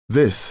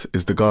This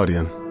is The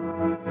Guardian.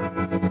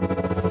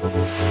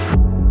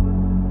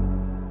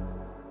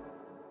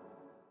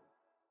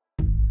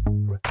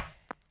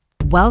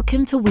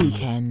 Welcome to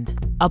Weekend,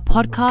 a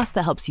podcast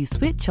that helps you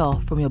switch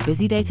off from your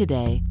busy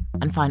day-to-day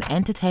and find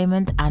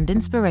entertainment and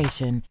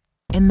inspiration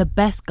in the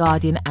best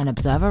Guardian and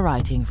Observer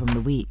writing from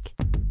the week.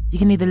 You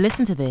can either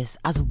listen to this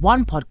as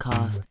one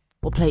podcast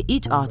or play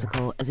each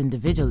article as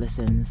individual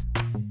listens.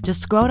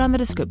 Just scroll down the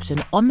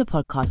description on the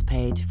podcast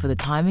page for the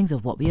timings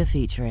of what we are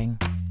featuring.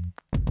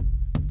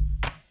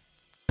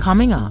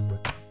 Coming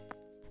up.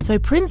 So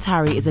Prince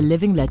Harry is a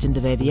living legend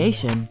of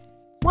aviation.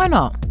 Why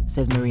not,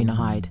 says Marina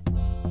Hyde.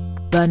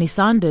 Bernie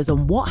Sanders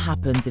on what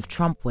happens if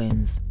Trump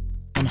wins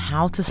and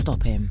how to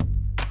stop him.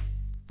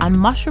 And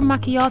mushroom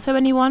macchiato,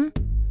 anyone?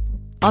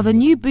 Are the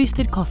new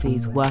boosted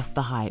coffees worth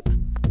the hype?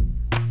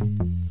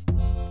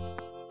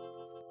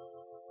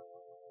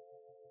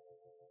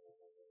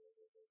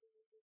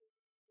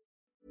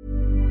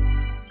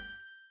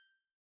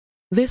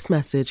 This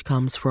message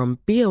comes from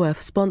BOF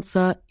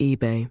sponsor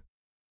eBay.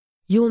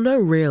 You'll know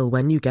real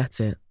when you get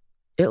it.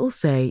 It'll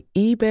say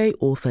eBay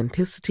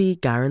Authenticity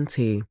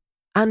Guarantee.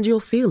 And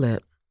you'll feel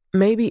it.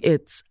 Maybe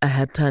it's a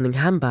head-turning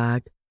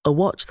handbag, a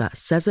watch that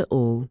says it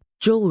all,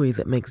 jewelry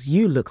that makes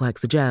you look like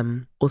the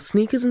gem, or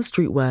sneakers and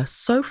streetwear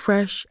so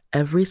fresh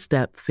every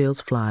step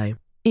feels fly.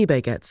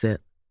 eBay gets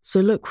it. So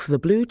look for the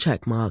blue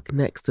check mark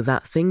next to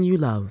that thing you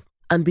love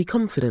and be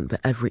confident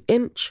that every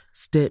inch,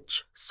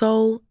 stitch,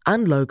 sole,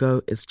 and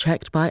logo is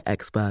checked by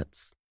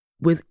experts.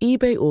 With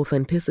eBay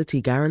Authenticity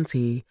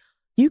Guarantee,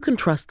 you can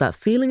trust that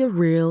feeling of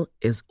real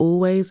is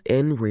always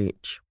in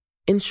reach.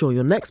 Ensure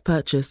your next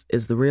purchase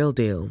is the real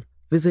deal.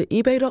 Visit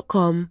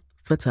ebay.com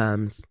for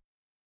terms.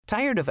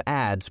 Tired of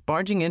ads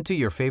barging into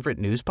your favorite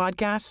news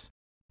podcasts?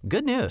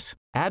 Good news.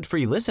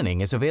 Ad-free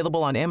listening is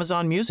available on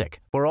Amazon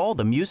Music for all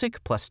the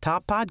music plus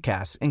top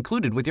podcasts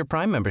included with your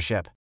Prime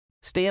membership.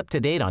 Stay up to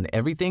date on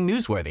everything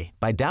newsworthy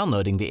by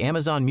downloading the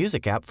Amazon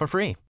Music app for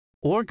free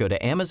or go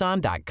to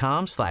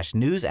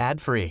amazon.com/news ad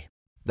free.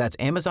 That's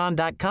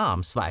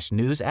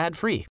amazon.com/news ad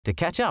free to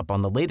catch up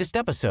on the latest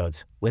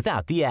episodes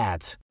without the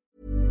ads.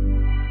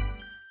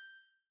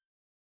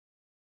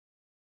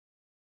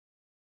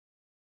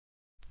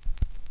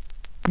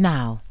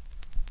 Now,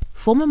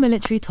 former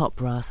military top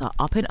brass are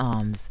up in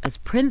arms as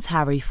Prince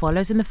Harry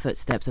follows in the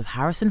footsteps of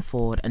Harrison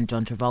Ford and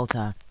John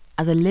Travolta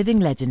as a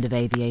living legend of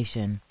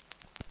aviation.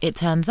 It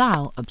turns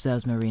out,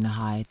 observes Marina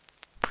Hyde,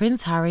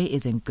 Prince Harry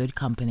is in good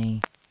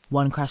company.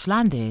 One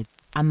crash-landed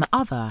and the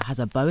other has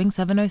a Boeing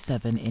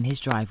 707 in his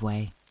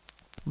driveway.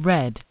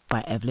 Read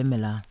by Evelyn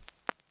Miller.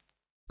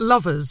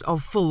 Lovers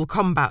of full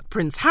combat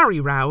Prince Harry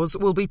rows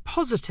will be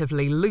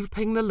positively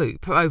looping the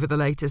loop over the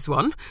latest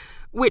one,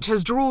 which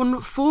has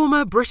drawn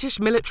former British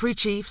military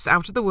chiefs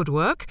out of the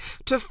woodwork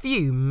to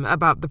fume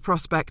about the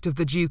prospect of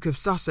the Duke of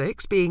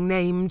Sussex being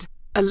named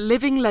a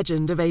living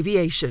legend of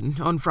aviation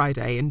on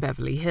Friday in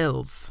Beverly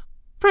Hills.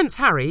 Prince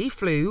Harry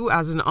flew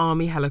as an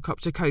army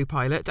helicopter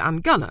co-pilot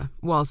and gunner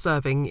while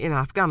serving in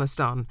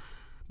Afghanistan.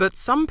 But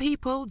some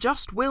people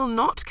just will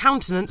not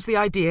countenance the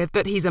idea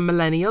that he's a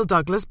millennial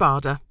Douglas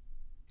Bader.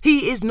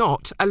 He is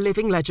not a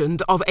living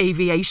legend of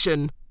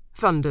aviation,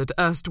 thundered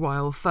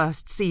erstwhile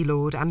First Sea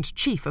Lord and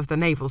Chief of the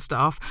Naval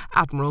Staff,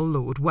 Admiral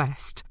Lord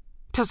West.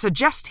 To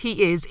suggest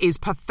he is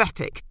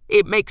pathetic.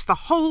 It makes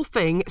the whole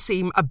thing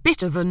seem a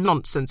bit of a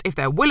nonsense if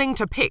they're willing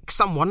to pick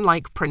someone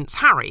like Prince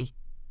Harry.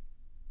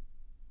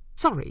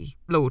 Sorry,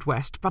 Lord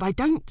West, but I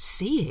don't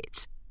see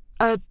it.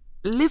 A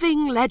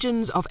Living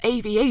Legends of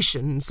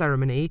Aviation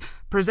ceremony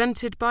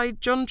presented by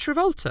John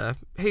Travolta,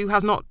 who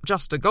has not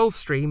just a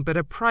Gulfstream but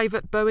a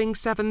private Boeing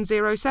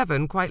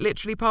 707 quite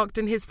literally parked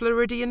in his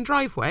Floridian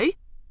driveway.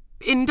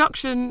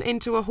 Induction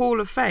into a Hall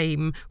of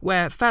Fame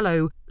where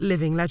fellow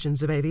Living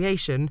Legends of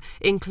Aviation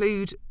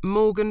include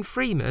Morgan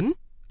Freeman,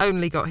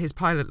 only got his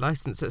pilot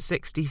licence at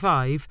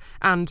 65,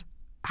 and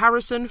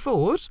Harrison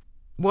Ford,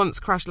 once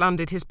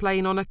crash-landed his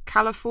plane on a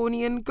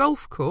Californian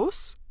golf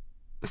course.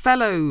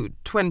 Fellow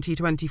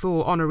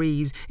 2024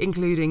 honorees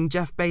including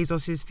Jeff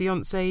Bezos'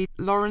 fiancée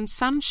Lauren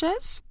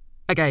Sanchez.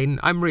 Again,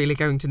 I'm really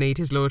going to need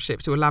his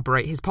lordship to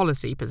elaborate his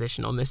policy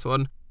position on this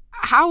one.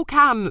 How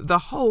can the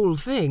whole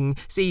thing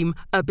seem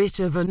a bit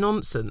of a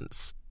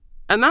nonsense?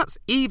 And that's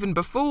even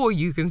before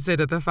you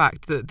consider the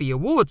fact that the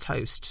awards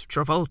host,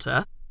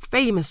 Travolta,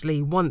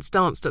 famously once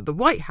danced at the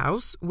White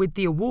House with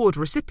the award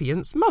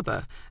recipient's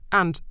mother,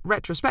 and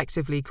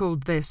retrospectively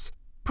called this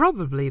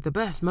probably the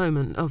best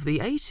moment of the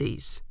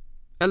 80s.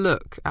 A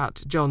look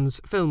at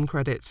John's film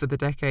credits for the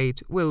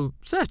decade will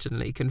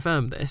certainly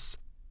confirm this.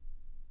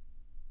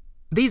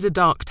 These are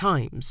dark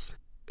times,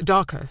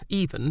 darker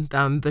even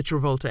than the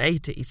Travolta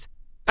 80s,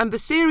 and the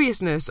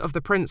seriousness of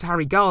the Prince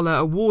Harry Gala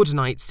award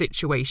night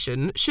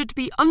situation should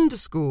be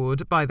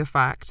underscored by the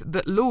fact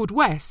that Lord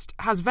West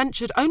has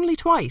ventured only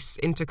twice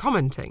into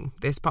commenting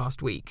this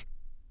past week.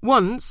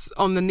 Once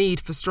on the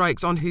need for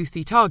strikes on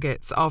Houthi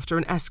targets after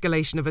an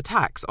escalation of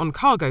attacks on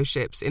cargo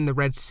ships in the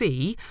Red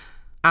Sea,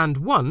 and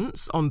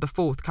once on the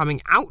forthcoming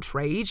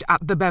outrage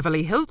at the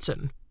Beverly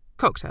Hilton.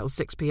 Cocktails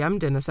 6 p.m,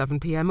 dinner 7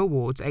 p.m,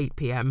 awards 8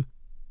 p.m.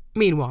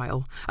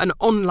 Meanwhile, an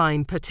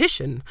online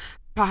petition,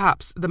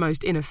 perhaps the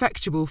most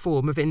ineffectual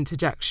form of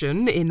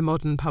interjection in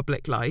modern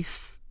public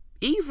life,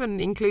 even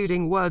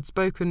including words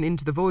spoken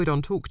into the void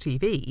on Talk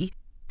TV,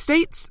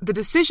 states the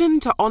decision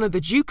to honour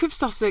the Duke of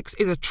Sussex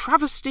is a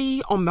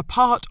travesty on the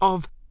part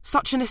of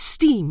such an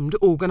esteemed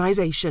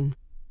organisation.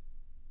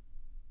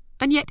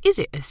 And yet, is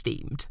it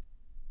esteemed?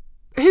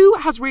 Who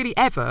has really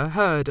ever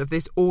heard of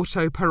this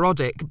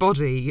autoparodic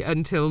body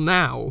until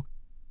now?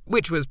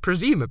 Which was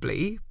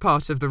presumably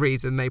part of the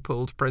reason they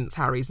pulled Prince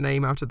Harry's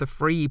name out of the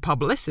free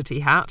publicity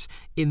hat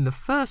in the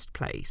first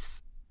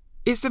place.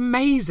 It's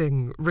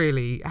amazing,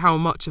 really, how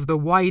much of the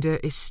wider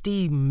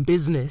esteem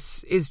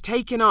business is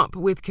taken up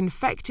with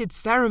confected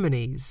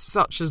ceremonies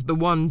such as the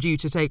one due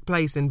to take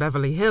place in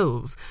Beverly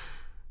Hills,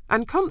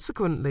 and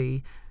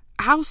consequently,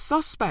 how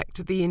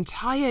suspect the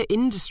entire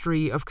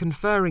industry of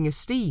conferring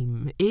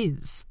esteem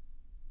is.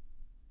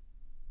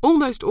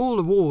 Almost all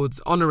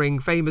awards honouring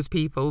famous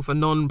people for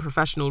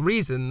non-professional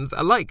reasons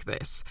are like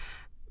this,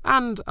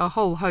 and a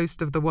whole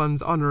host of the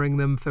ones honouring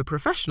them for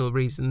professional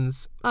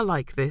reasons are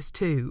like this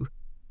too.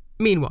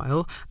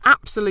 Meanwhile,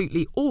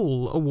 absolutely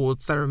all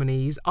award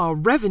ceremonies are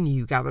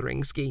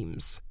revenue-gathering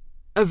schemes.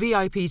 A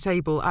VIP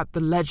table at the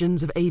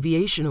Legends of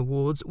Aviation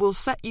Awards will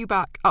set you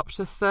back up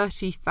to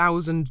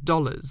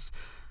 $30,000.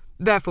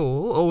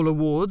 Therefore, all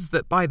awards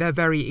that by their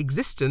very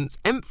existence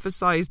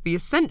emphasise the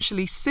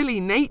essentially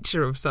silly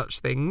nature of such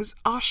things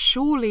are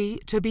surely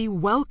to be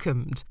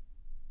welcomed,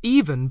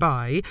 even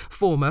by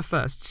former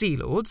First Sea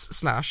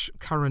Lords /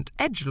 current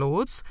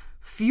edgelords,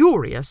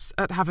 furious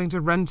at having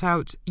to rent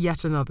out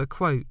yet another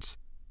quote.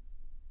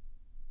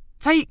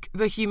 Take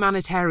the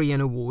humanitarian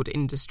award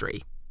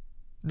industry.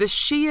 The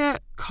sheer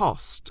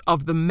cost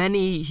of the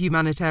many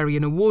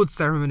humanitarian award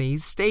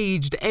ceremonies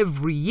staged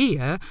every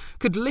year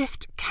could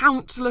lift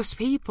countless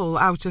people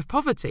out of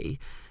poverty,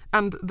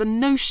 and the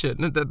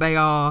notion that they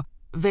are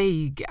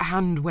vague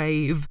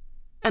hand-wave,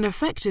 an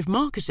effective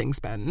marketing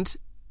spend,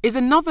 is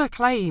another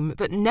claim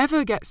that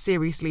never gets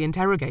seriously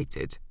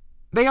interrogated.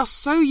 They are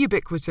so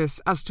ubiquitous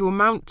as to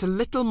amount to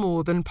little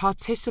more than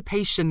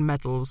participation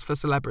medals for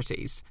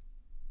celebrities.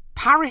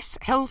 Paris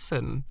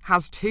Hilton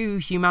has 2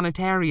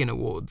 humanitarian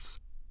awards.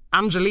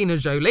 Angelina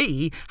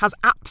Jolie has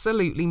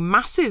absolutely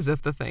masses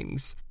of the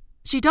things.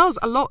 She does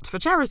a lot for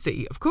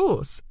charity, of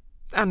course.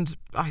 And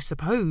I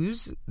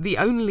suppose the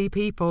only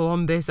people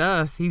on this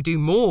earth who do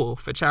more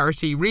for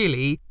charity,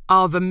 really,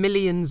 are the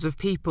millions of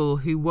people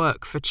who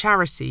work for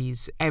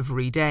charities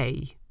every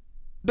day.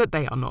 But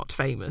they are not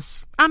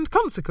famous, and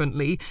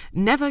consequently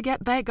never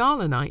get their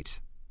gala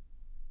night.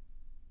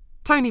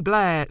 Tony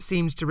Blair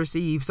seemed to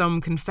receive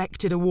some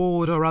confected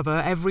award or other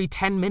every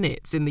 10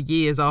 minutes in the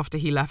years after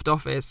he left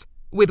office,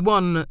 with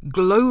one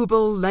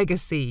Global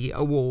Legacy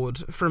Award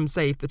from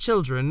Save the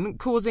Children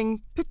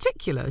causing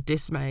particular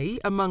dismay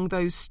among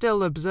those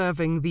still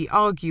observing the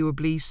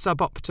arguably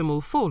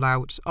suboptimal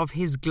fallout of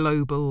his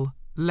global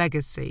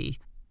legacy.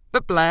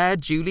 But Blair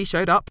duly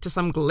showed up to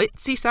some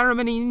glitzy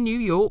ceremony in New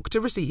York to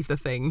receive the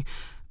thing,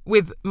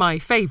 with my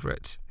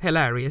favourite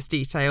hilarious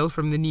detail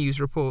from the news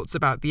reports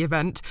about the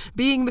event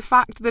being the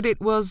fact that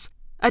it was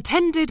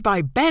attended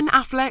by Ben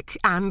Affleck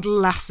and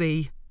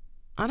Lassie.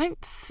 I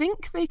don't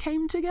think they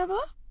came together.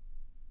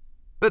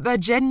 But there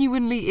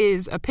genuinely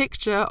is a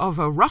picture of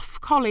a rough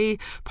collie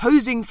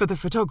posing for the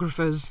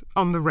photographers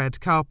on the red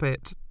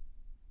carpet.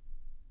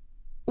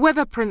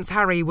 Whether Prince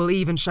Harry will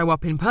even show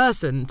up in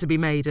person to be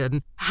made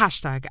an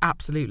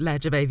 #absolute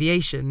ledge of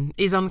aviation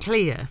is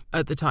unclear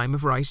at the time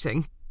of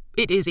writing.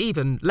 It is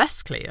even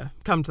less clear,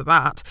 come to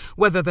that,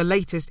 whether the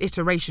latest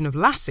iteration of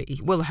Lassie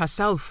will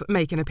herself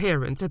make an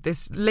appearance at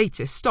this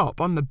latest stop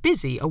on the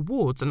busy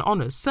awards and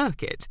honours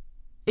circuit.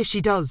 If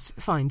she does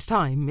find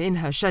time in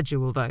her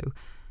schedule, though,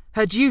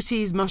 her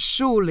duties must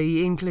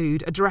surely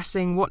include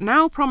addressing what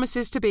now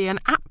promises to be an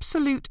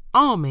absolute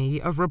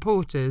army of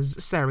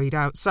reporters serried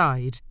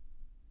outside.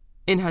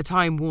 In her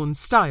time-worn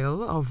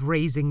style of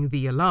raising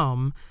the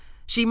alarm,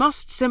 she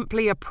must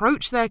simply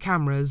approach their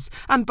cameras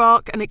and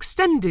bark an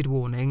extended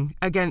warning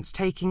against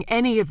taking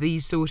any of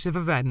these sort of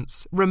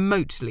events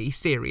remotely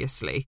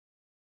seriously.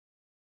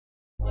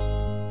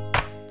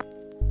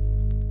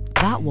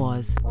 That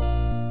was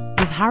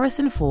If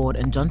Harrison Ford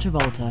and John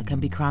Travolta can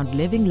be crowned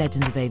living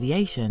legends of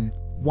aviation,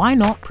 why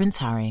not Prince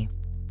Harry?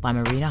 By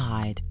Marina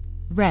Hyde.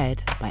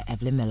 Read by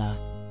Evelyn Miller.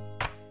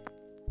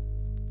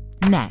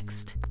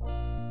 Next,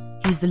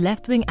 he's the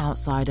left-wing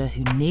outsider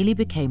who nearly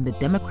became the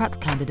Democrats'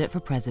 candidate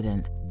for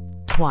president,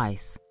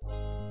 twice.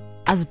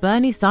 As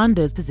Bernie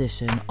Sanders'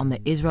 position on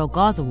the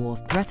Israel-Gaza war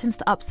threatens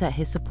to upset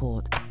his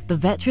support, the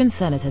veteran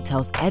senator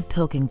tells Ed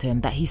Pilkington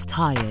that he's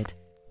tired,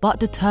 but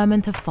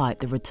determined to fight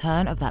the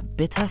return of that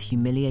bitter,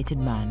 humiliated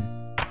man.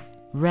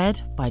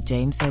 Read by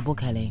James Sobel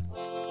Kelly.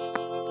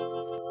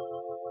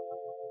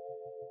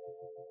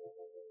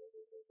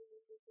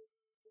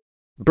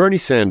 Bernie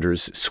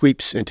Sanders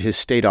sweeps into his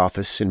state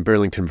office in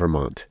Burlington,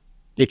 Vermont,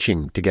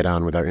 itching to get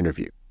on with our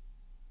interview.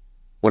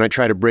 When I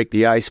try to break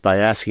the ice by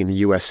asking the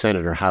U.S.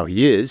 Senator how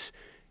he is,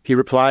 he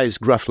replies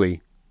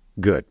gruffly,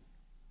 "Good."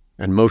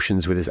 and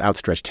motions with his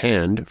outstretched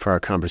hand for our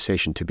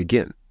conversation to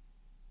begin.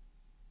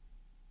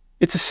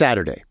 It's a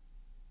Saturday,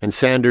 and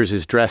Sanders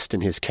is dressed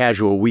in his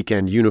casual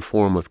weekend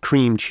uniform of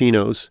cream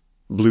chinos,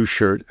 blue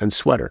shirt, and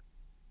sweater,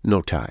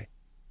 no tie.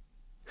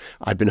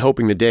 I'd been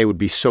hoping the day would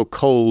be so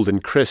cold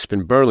and crisp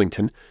in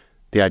Burlington,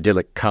 the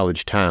idyllic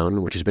college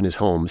town which has been his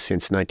home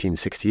since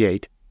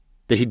 1968,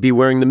 that he'd be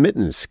wearing the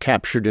mittens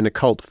captured in a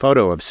cult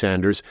photo of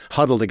Sanders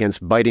huddled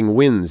against biting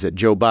winds at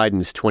Joe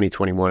Biden's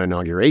 2021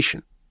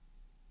 inauguration.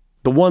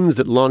 The ones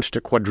that launched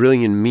a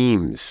quadrillion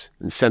memes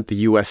and sent the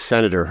U.S.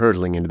 Senator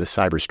hurtling into the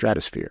cyber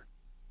stratosphere.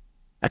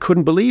 I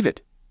couldn't believe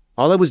it.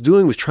 All I was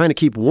doing was trying to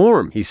keep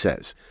warm, he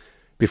says,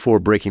 before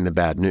breaking the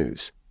bad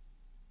news.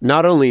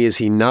 Not only is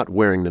he not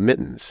wearing the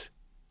mittens,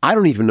 I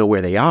don't even know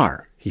where they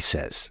are, he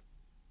says.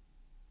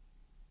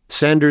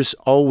 Sanders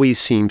always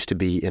seems to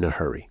be in a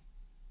hurry.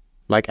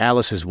 Like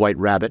Alice's white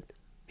rabbit,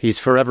 he's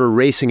forever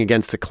racing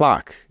against the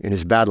clock in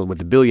his battle with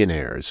the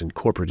billionaires and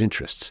corporate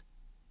interests.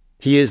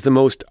 He is the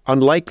most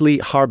unlikely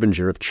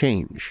harbinger of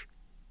change.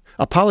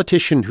 A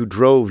politician who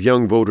drove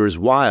young voters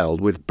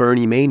wild with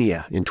Bernie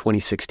mania in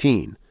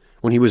 2016,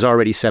 when he was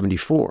already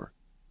 74.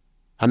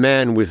 A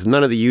man with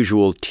none of the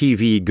usual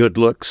TV good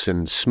looks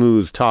and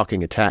smooth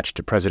talking attached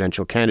to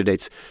presidential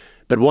candidates,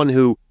 but one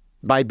who,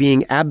 by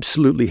being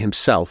absolutely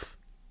himself,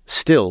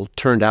 still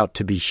turned out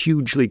to be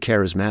hugely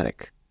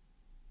charismatic.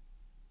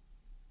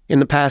 In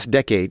the past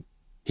decade,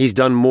 he's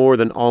done more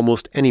than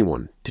almost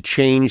anyone to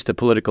change the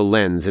political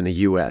lens in the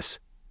U.S.,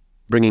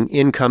 bringing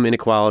income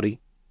inequality,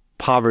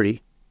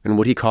 poverty, and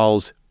what he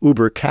calls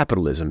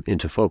uber-capitalism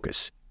into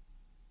focus.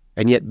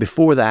 And yet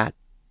before that,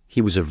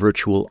 he was a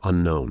virtual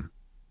unknown.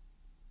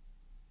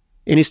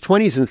 In his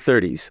 20s and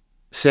 30s,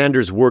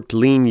 Sanders worked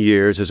lean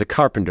years as a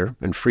carpenter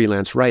and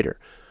freelance writer,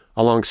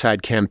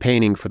 alongside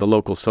campaigning for the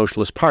local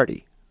Socialist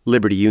Party,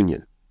 Liberty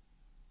Union.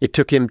 It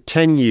took him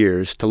 10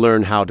 years to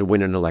learn how to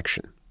win an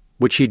election,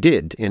 which he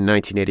did in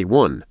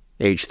 1981,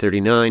 age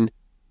 39,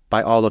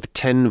 by all of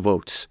 10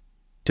 votes,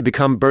 to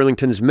become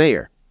Burlington's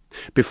mayor,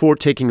 before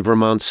taking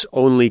Vermont's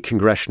only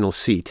congressional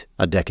seat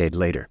a decade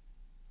later.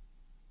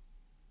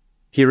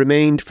 He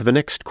remained for the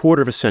next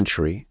quarter of a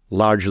century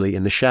largely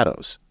in the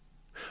shadows,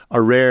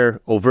 a rare,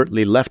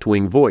 overtly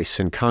left-wing voice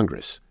in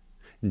Congress,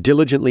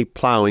 diligently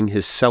plowing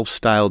his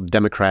self-styled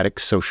democratic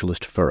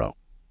socialist furrow.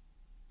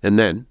 And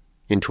then,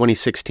 in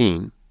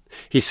 2016,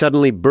 he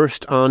suddenly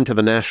burst onto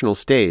the national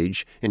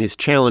stage in his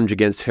challenge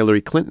against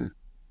Hillary Clinton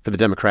for the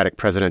Democratic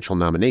presidential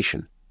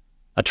nomination,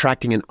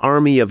 attracting an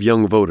army of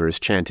young voters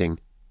chanting,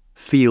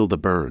 "Feel the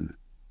burn."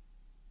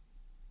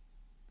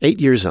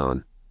 8 years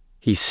on,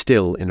 he's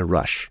still in a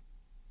rush,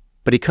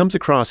 but he comes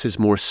across as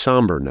more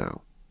somber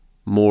now,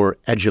 more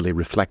edgily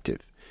reflective.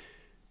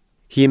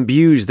 He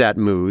imbues that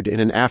mood in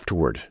an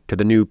afterword to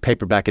the new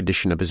paperback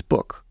edition of his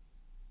book,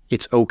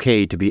 It's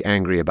Okay to Be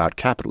Angry About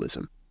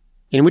Capitalism,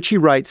 in which he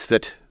writes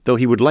that though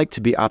he would like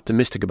to be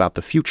optimistic about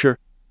the future,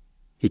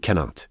 he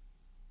cannot.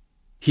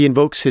 He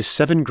invokes his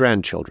 7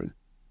 grandchildren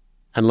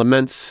and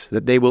laments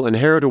that they will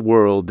inherit a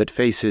world that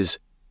faces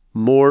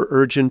more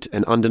urgent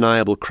and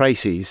undeniable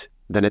crises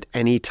than at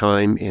any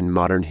time in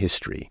modern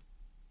history.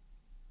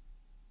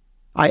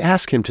 I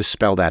ask him to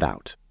spell that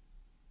out.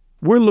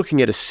 We're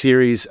looking at a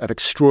series of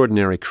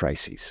extraordinary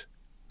crises.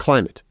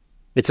 Climate.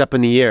 It's up in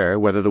the air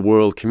whether the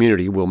world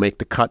community will make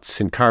the cuts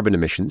in carbon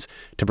emissions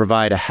to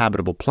provide a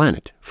habitable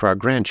planet for our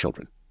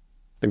grandchildren.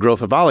 The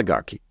growth of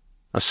oligarchy.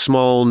 A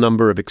small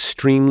number of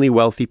extremely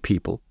wealthy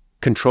people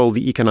control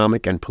the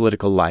economic and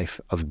political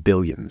life of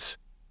billions.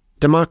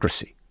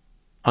 Democracy.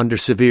 Under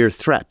severe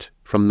threat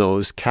from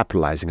those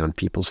capitalizing on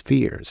people's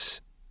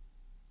fears.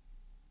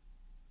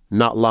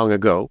 Not long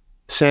ago,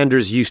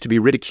 Sanders used to be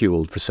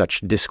ridiculed for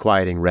such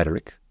disquieting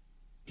rhetoric.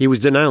 He was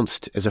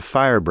denounced as a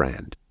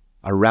firebrand,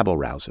 a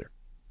rabble-rouser.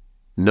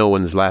 No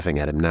one's laughing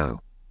at him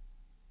now.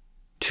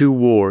 2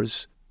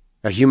 wars,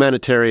 a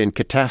humanitarian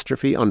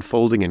catastrophe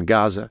unfolding in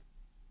Gaza,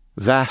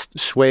 vast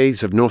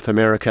swathes of North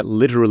America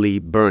literally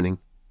burning,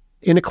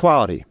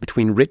 inequality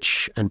between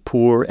rich and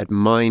poor at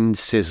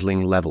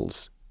mind-sizzling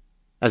levels.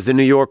 As the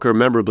New Yorker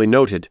memorably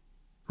noted,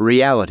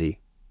 reality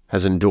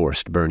has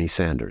endorsed Bernie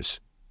Sanders.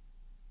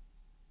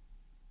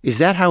 Is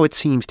that how it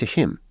seems to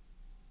him,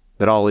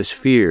 that all his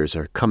fears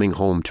are coming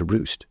home to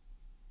roost?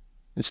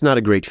 It's not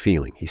a great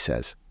feeling, he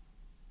says.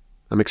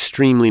 I'm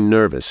extremely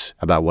nervous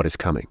about what is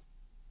coming.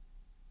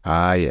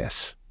 Ah,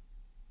 yes.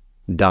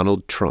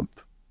 Donald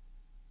Trump.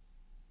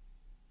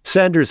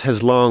 Sanders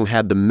has long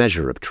had the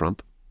measure of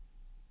Trump.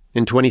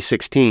 In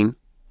 2016,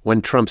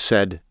 when Trump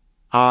said,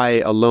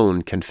 "I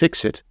alone can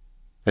fix it,"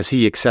 as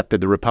he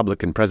accepted the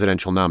Republican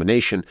presidential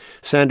nomination,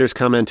 Sanders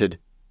commented,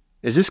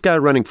 "Is this guy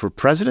running for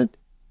president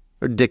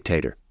or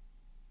dictator?"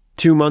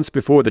 2 months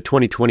before the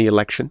 2020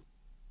 election,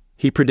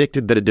 he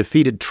predicted that a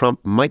defeated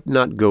Trump might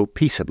not go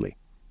peaceably.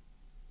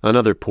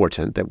 Another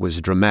portent that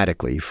was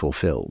dramatically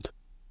fulfilled.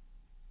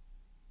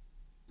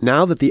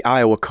 Now that the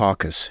Iowa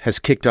caucus has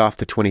kicked off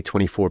the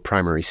 2024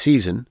 primary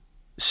season,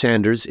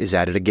 Sanders is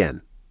at it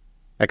again.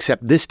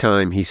 Except this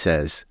time, he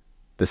says,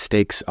 the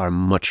stakes are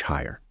much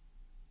higher.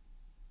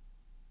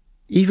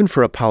 Even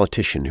for a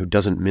politician who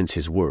doesn't mince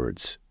his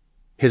words,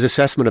 his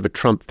assessment of a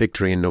Trump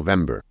victory in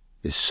November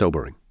is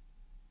sobering.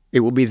 It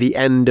will be the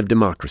end of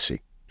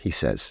democracy, he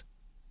says.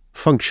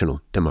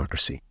 Functional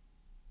democracy.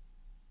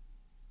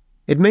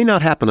 It may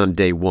not happen on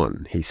day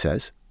one, he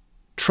says.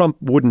 Trump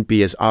wouldn't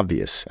be as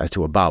obvious as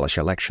to abolish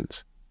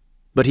elections.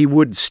 But he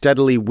would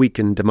steadily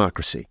weaken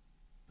democracy,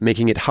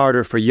 making it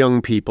harder for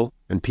young people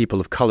and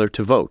people of color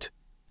to vote,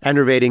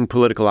 enervating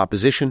political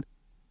opposition,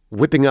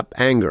 whipping up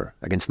anger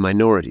against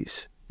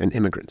minorities and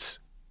immigrants.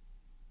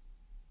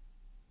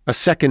 A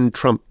second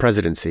Trump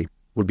presidency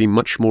would be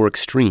much more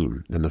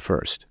extreme than the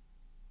first.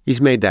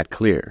 He's made that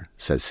clear,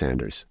 says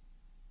Sanders.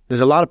 There's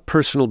a lot of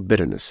personal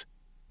bitterness.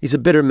 He's a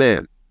bitter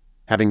man.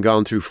 Having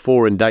gone through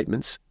 4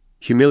 indictments,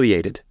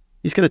 humiliated,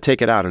 he's going to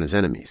take it out on his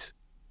enemies.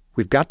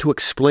 We've got to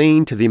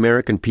explain to the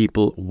American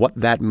people what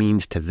that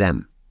means to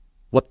them,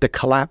 what the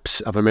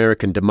collapse of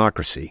American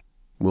democracy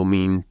will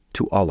mean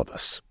to all of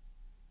us.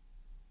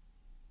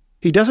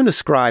 He doesn't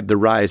ascribe the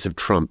rise of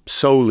Trump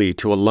solely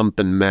to a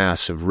lumpen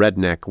mass of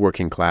redneck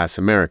working-class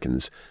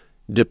Americans,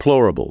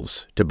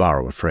 deplorables, to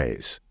borrow a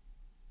phrase.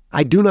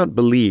 I do not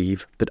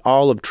believe that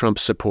all of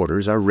Trump's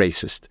supporters are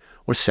racist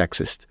or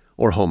sexist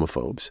or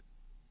homophobes.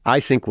 I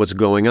think what's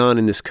going on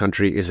in this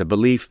country is a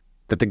belief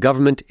that the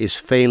government is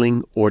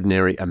failing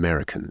ordinary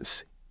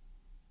Americans.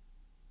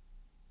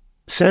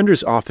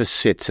 Sanders' office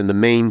sits in the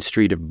main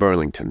street of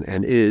Burlington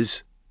and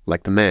is,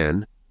 like the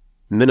man,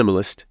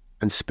 minimalist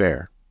and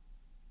spare.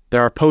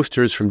 There are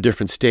posters from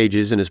different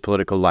stages in his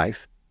political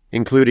life,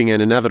 including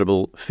an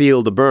inevitable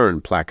Feel the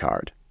Burn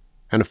placard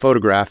and a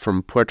photograph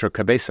from Puerto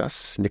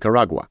Cabezas,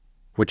 Nicaragua,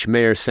 which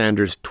Mayor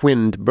Sanders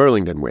twinned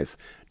Burlington with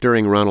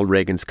during Ronald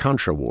Reagan's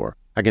Contra War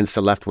against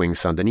the left-wing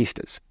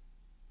Sandinistas.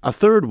 A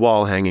third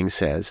wall hanging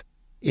says,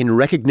 "In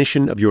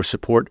recognition of your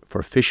support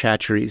for fish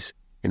hatcheries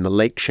in the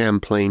Lake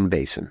Champlain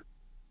Basin."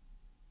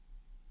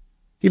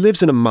 He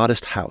lives in a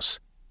modest house,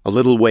 a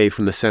little way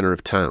from the center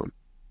of town,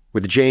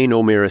 with Jane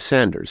O'Meara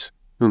Sanders,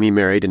 whom he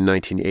married in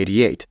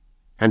 1988,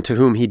 and to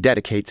whom he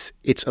dedicates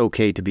It's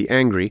Okay to Be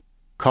Angry,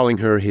 calling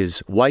her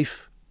his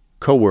wife,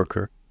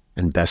 co-worker,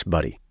 and best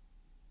buddy.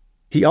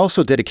 He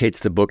also dedicates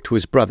the book to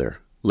his brother,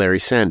 Larry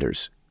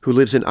Sanders, who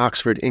lives in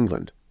Oxford,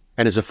 England,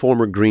 and is a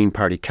former Green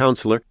Party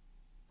councillor,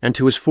 and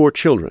to his 4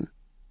 children,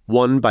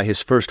 one by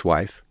his first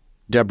wife,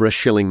 Deborah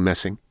Schilling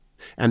Messing,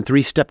 and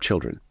 3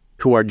 stepchildren,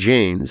 who are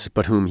Jane's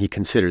but whom he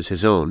considers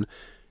his own,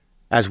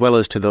 as well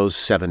as to those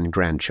 7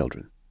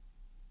 grandchildren.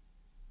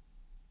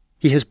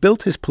 He has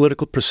built his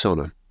political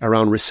persona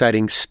around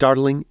reciting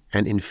startling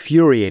and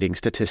infuriating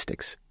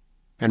statistics,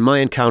 and my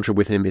encounter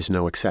with him is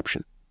no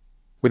exception.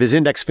 With his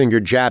index finger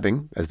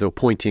jabbing, as though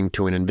pointing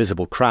to an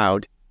invisible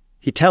crowd,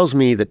 he tells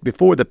me that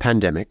before the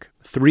pandemic,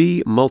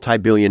 3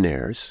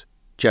 multi-billionaires,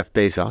 Jeff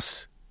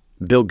Bezos,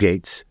 Bill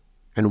Gates,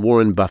 and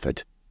Warren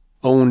Buffett,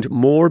 owned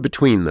more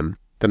between them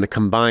than the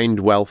combined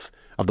wealth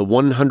of the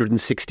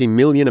 160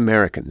 million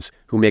Americans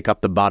who make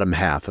up the bottom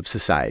half of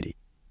society.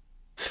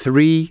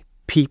 3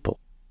 people.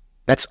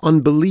 That's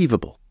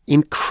unbelievable,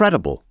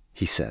 incredible,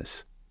 he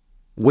says.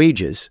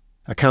 Wages,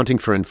 accounting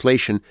for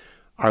inflation,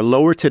 are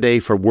lower today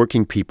for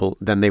working people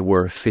than they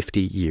were 50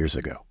 years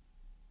ago.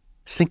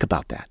 Think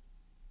about that.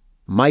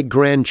 My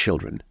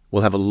grandchildren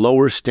will have a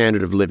lower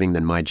standard of living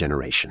than my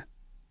generation.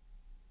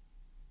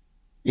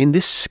 In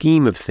this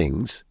scheme of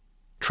things,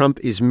 Trump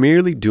is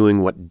merely doing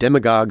what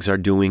demagogues are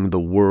doing the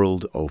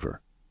world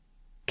over,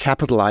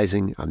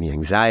 capitalizing on the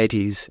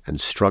anxieties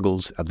and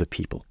struggles of the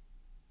people.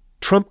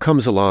 Trump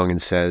comes along and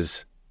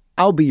says,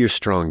 "I'll be your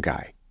strong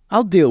guy.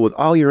 I'll deal with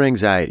all your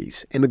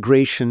anxieties,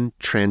 immigration,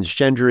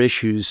 transgender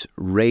issues,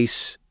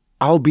 race.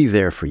 I'll be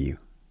there for you,"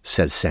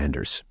 says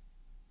Sanders.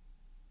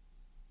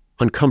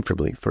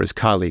 Uncomfortably for his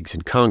colleagues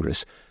in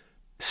Congress,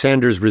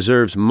 Sanders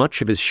reserves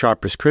much of his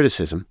sharpest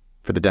criticism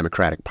for the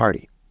Democratic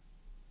Party.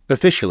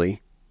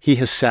 Officially, he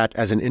has sat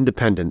as an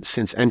independent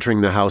since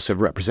entering the House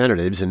of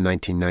Representatives in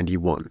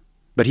 1991,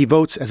 but he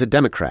votes as a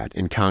Democrat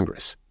in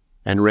Congress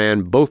and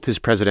ran both his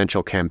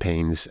presidential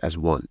campaigns as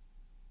one.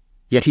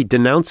 Yet he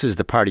denounces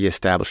the party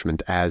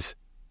establishment as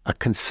a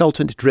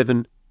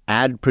consultant-driven,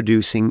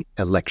 ad-producing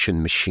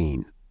election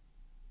machine.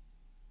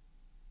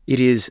 It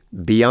is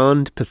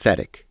beyond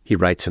pathetic, he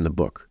writes in the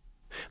book,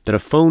 that a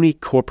phony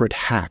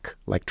corporate hack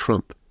like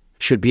Trump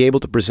should be able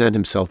to present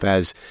himself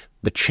as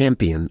the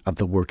champion of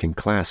the working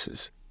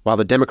classes, while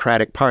the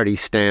Democratic Party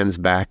stands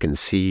back and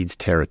cedes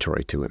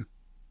territory to him.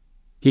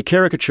 He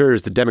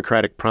caricatures the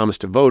Democratic promise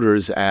to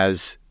voters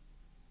as,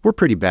 "We're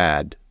pretty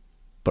bad,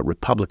 but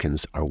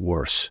Republicans are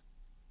worse,"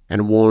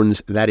 and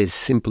warns that is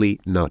simply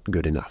not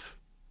good enough.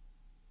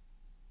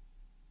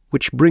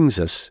 Which brings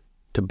us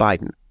to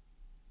Biden.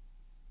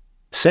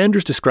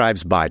 Sanders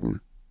describes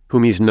Biden,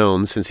 whom he's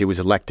known since he was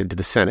elected to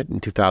the Senate in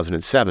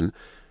 2007,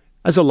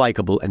 as a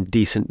likable and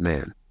decent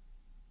man.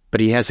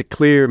 But he has a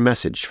clear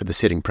message for the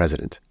sitting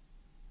president.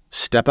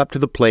 Step up to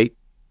the plate,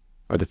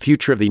 or the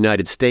future of the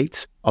United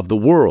States, of the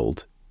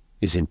world,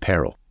 is in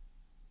peril.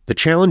 The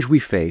challenge we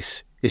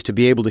face is to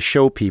be able to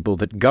show people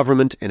that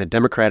government in a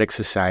democratic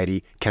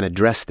society can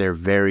address their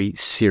very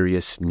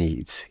serious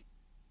needs.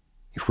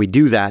 If we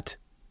do that,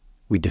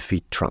 we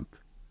defeat Trump.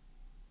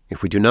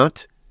 If we do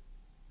not,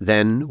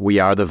 then we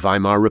are the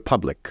Weimar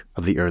Republic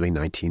of the early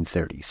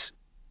 1930s.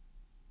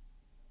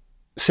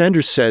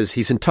 Sanders says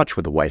he's in touch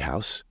with the White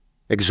House,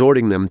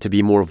 exhorting them to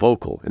be more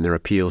vocal in their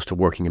appeals to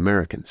working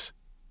Americans.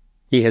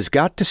 He has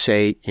got to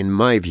say, in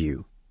my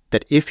view,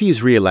 that if he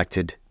is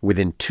reelected,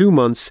 within 2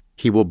 months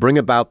he will bring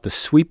about the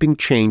sweeping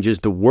changes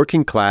the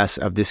working class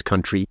of this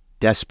country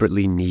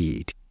desperately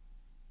need.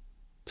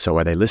 So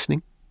are they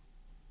listening?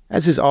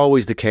 As is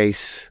always the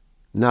case,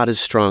 not as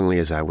strongly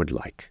as I would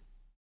like.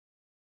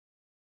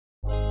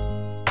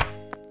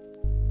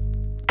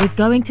 We're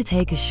going to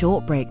take a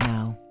short break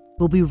now.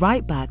 We'll be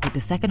right back with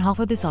the second half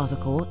of this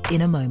article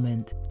in a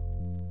moment.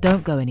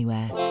 Don't go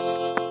anywhere.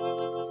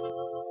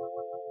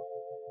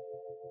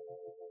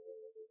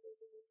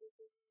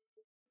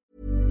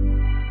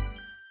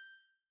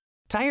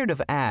 Tired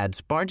of ads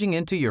barging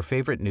into your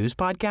favorite news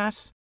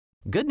podcasts?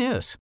 Good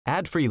news.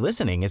 Ad-free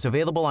listening is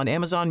available on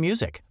Amazon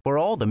Music for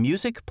all the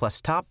music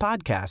plus top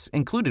podcasts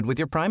included with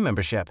your Prime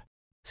membership.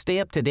 Stay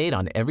up to date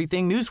on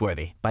everything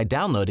newsworthy by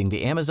downloading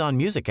the Amazon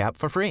Music app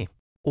for free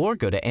or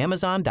go to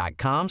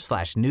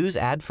amazon.com/news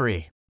ad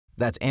free.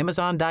 That's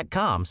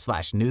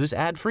amazon.com/news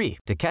ad free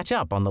to catch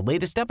up on the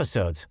latest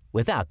episodes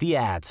without the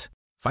ads.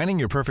 Finding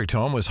your perfect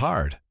home was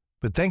hard,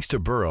 but thanks to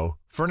Burrow,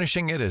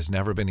 furnishing it has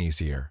never been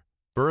easier.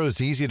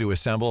 Burrow's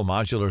easy-to-assemble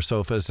modular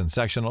sofas and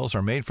sectionals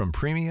are made from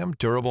premium,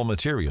 durable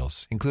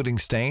materials, including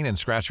stain and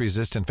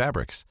scratch-resistant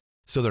fabrics.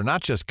 So they're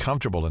not just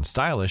comfortable and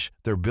stylish,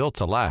 they're built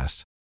to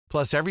last.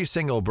 Plus, every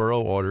single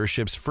Burrow order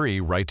ships free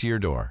right to your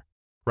door.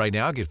 Right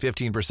now, get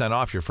 15%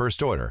 off your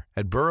first order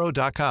at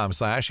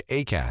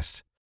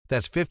burrow.com/ACAST.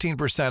 That's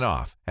 15%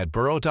 off at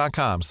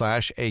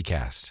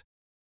burrow.com/ACAST.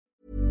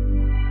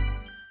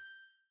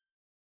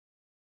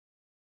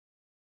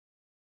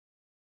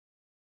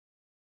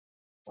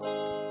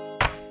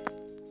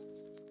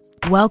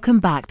 Welcome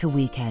back to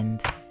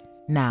Weekend.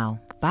 Now,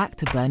 back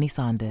to Bernie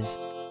Sanders.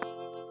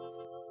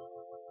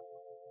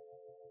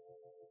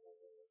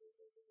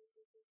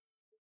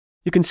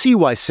 You can see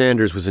why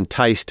Sanders was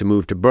enticed to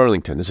move to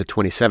Burlington as a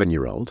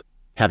 27-year-old,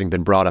 having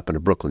been brought up in a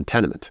Brooklyn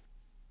tenement.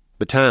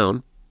 The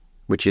town,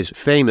 which is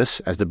famous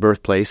as the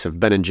birthplace of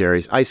Ben &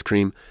 Jerry's ice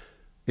cream,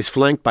 is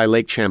flanked by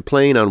Lake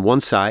Champlain on one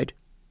side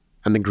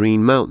and the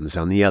Green Mountains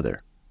on the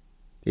other,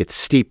 its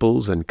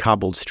steeples and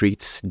cobbled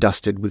streets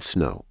dusted with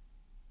snow.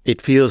 It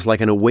feels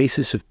like an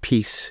oasis of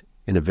peace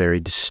in a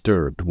very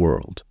disturbed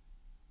world,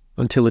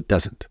 until it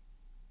doesn't.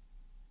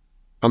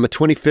 On the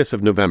 25th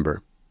of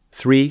November,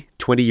 3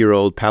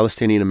 20-year-old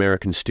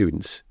Palestinian-American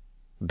students,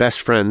 best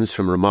friends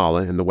from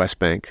Ramallah in the West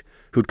Bank,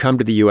 who'd come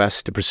to the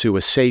U.S. to pursue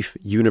a safe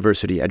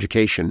university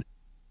education,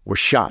 were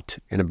shot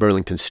in a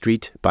Burlington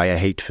street by a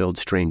hate-filled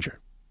stranger.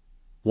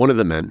 One of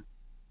the men,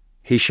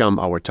 Hisham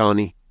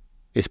Awartani,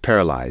 is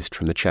paralyzed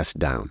from the chest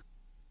down.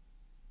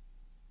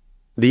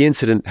 The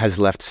incident has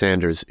left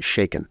Sanders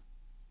shaken.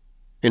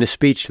 In a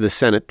speech to the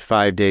Senate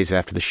 5 days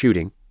after the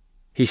shooting,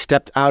 he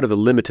stepped out of the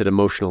limited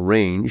emotional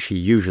range he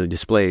usually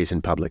displays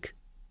in public: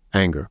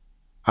 anger,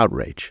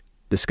 outrage,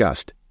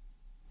 disgust,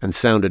 and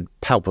sounded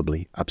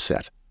palpably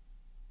upset.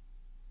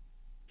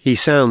 He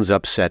sounds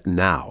upset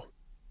now.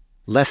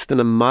 Less than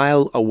a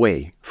mile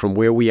away from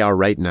where we are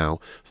right now,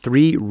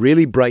 3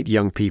 really bright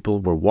young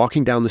people were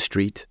walking down the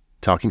street,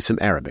 talking some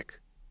Arabic.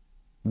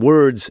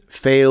 Words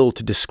fail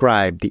to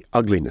describe the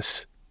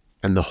ugliness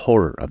and the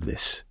horror of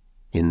this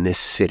in this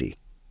city,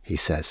 he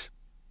says.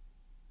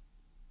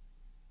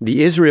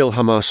 The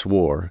Israel-Hamas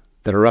war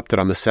that erupted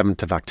on the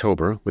 7th of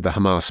October with the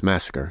Hamas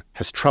massacre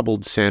has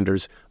troubled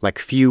Sanders like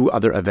few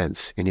other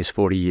events in his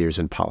 40 years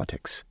in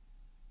politics.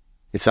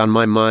 It's on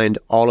my mind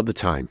all of the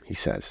time, he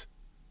says.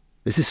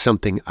 This is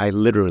something I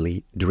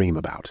literally dream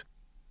about.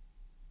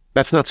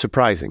 That's not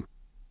surprising,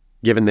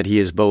 given that he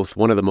is both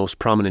one of the most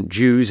prominent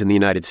Jews in the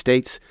United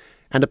States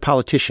and a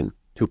politician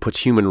who puts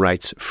human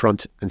rights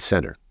front and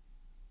center.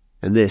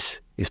 And this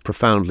is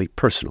profoundly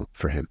personal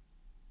for him.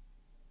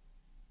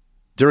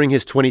 During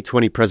his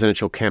 2020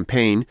 presidential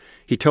campaign,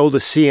 he told a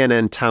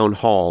CNN town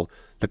hall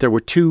that there were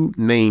 2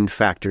 main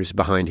factors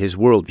behind his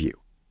worldview.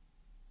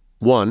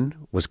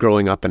 One was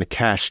growing up in a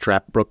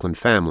cash-strapped Brooklyn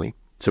family,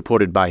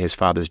 supported by his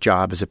father's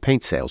job as a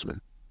paint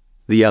salesman.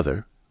 The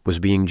other was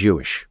being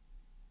Jewish.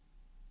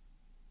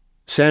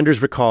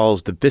 Sanders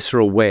recalls the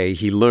visceral way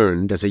he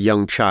learned as a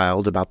young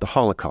child about the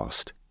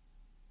Holocaust.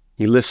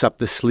 He lifts up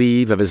the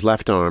sleeve of his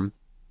left arm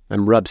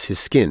and rubs his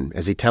skin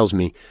as he tells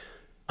me,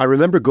 "I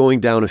remember going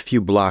down a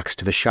few blocks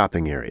to the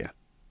shopping area,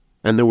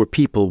 and there were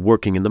people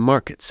working in the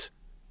markets,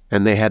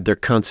 and they had their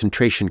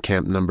concentration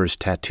camp numbers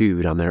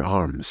tattooed on their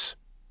arms."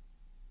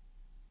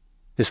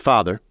 His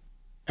father,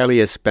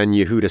 Elias ben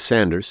Yehuda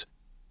Sanders,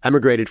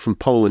 emigrated from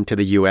Poland to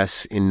the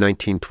U.S. in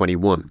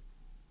 1921.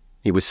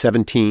 He was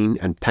 17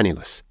 and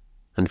penniless,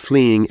 and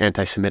fleeing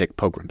anti-Semitic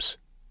pogroms.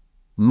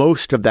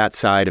 Most of that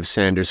side of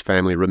Sanders'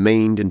 family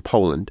remained in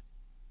Poland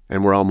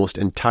and were almost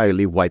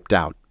entirely wiped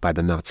out by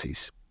the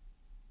Nazis.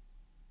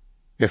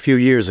 A few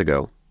years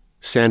ago,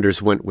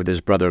 Sanders went with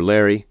his brother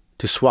Larry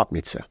to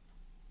Swapnitsa,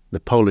 the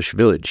Polish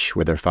village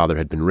where their father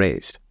had been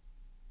raised.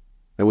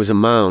 There was a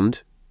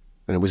mound,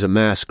 and it was a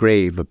mass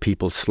grave of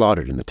people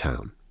slaughtered in the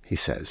town, he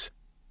says.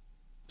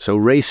 So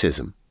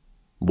racism,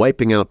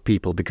 wiping out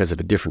people because of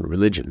a different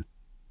religion,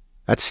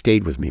 that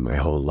stayed with me my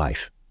whole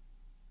life.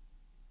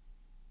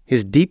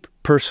 His deep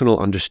personal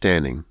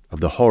understanding of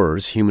the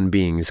horrors human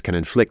beings can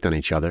inflict on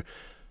each other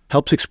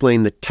helps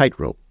explain the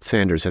tightrope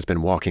Sanders has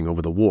been walking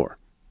over the war.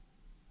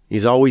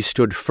 He's always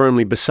stood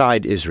firmly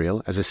beside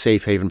Israel as a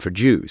safe haven for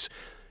Jews,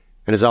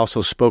 and has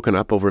also spoken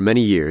up over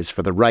many years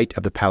for the right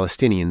of the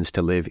Palestinians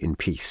to live in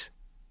peace.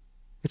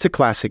 It's a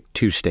classic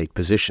two-state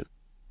position.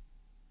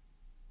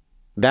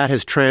 That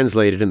has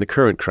translated in the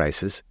current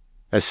crisis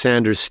as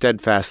Sanders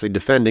steadfastly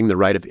defending the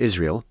right of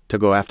Israel to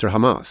go after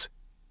Hamas,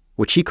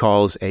 which he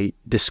calls a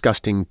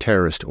disgusting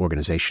terrorist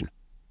organization.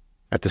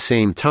 At the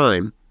same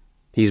time,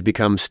 he's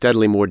become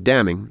steadily more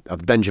damning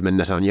of Benjamin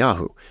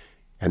Netanyahu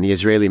and the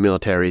Israeli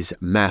military's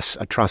mass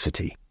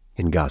atrocity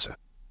in Gaza.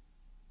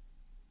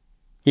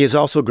 He has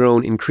also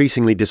grown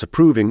increasingly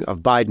disapproving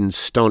of Biden's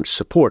staunch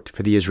support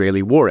for the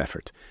Israeli war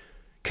effort,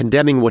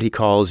 condemning what he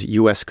calls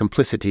U.S.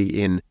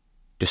 complicity in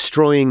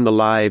destroying the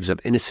lives of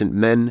innocent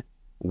men,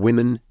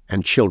 women,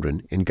 and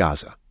children in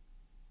Gaza.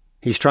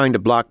 He's trying to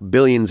block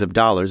billions of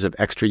dollars of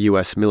extra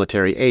U.S.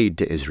 military aid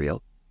to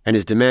Israel and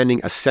is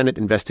demanding a Senate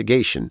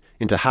investigation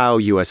into how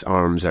U.S.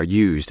 arms are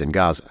used in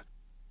Gaza.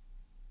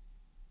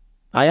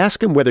 I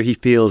ask him whether he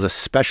feels a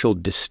special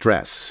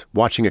distress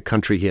watching a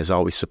country he has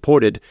always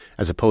supported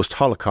as a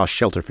post-Holocaust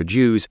shelter for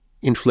Jews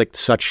inflict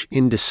such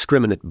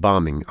indiscriminate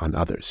bombing on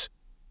others.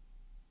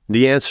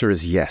 The answer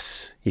is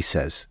yes, he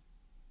says.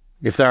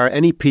 If there are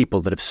any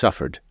people that have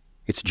suffered,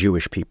 it's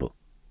Jewish people,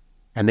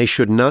 and they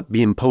should not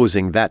be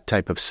imposing that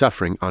type of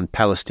suffering on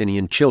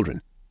Palestinian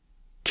children.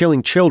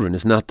 Killing children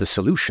is not the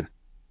solution.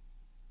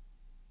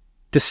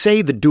 To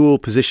say the dual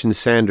position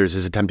Sanders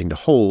is attempting to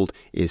hold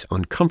is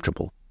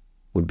uncomfortable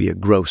would be a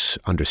gross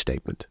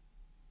understatement.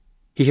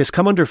 He has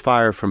come under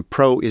fire from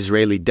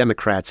pro-Israeli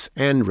Democrats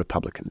and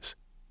Republicans,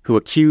 who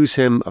accuse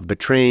him of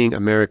betraying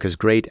America's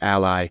great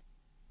ally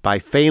by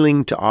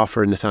failing to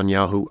offer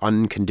Netanyahu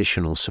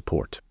unconditional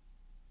support.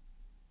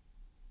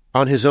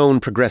 On his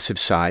own progressive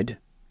side,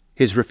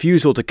 his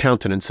refusal to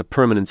countenance a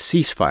permanent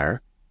ceasefire,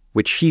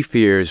 which he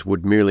fears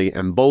would merely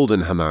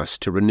embolden Hamas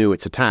to renew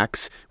its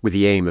attacks with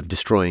the aim of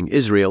destroying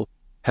Israel,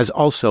 has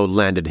also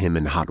landed him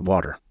in hot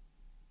water.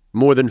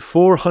 More than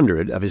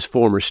 400 of his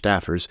former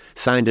staffers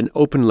signed an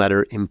open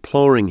letter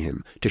imploring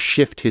him to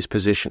shift his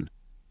position.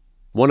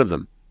 One of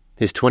them,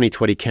 his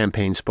 2020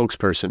 campaign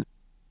spokesperson,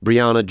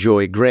 Brianna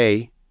Joy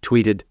Gray,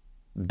 tweeted,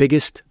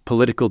 "Biggest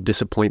political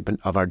disappointment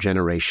of our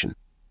generation,"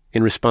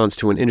 in response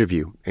to an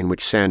interview in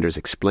which Sanders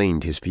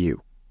explained his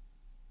view.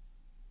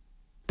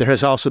 There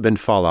has also been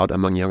fallout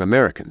among young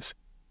Americans,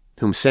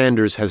 whom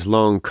Sanders has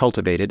long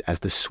cultivated as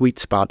the sweet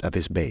spot of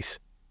his base.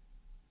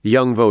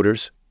 Young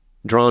voters,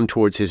 drawn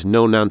towards his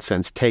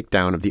no-nonsense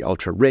takedown of the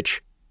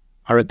ultra-rich,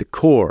 are at the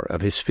core of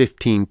his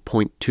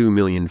 15.2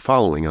 million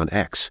following on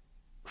X,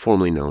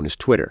 formerly known as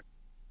Twitter.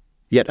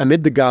 Yet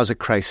amid the Gaza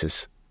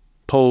crisis,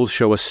 polls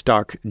show a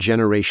stark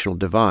generational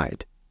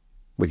divide,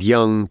 with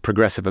young,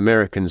 progressive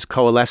Americans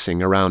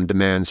coalescing around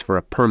demands for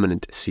a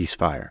permanent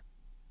ceasefire.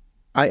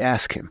 I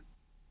ask him,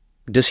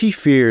 does he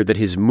fear that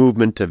his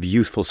movement of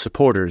youthful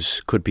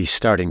supporters could be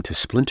starting to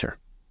splinter?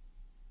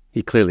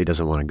 He clearly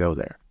doesn't want to go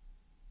there.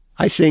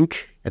 I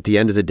think, at the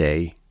end of the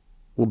day,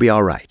 we'll be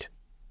all right,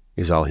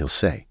 is all he'll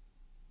say.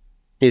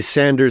 Is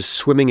Sanders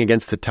swimming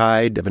against the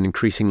tide of an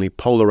increasingly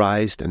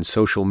polarized and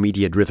social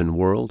media-driven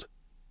world?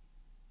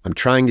 I'm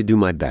trying to do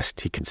my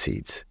best, he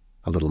concedes,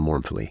 a little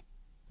mournfully,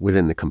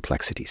 within the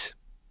complexities.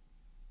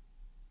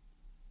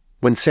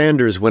 When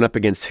Sanders went up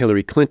against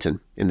Hillary Clinton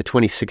in the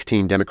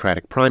 2016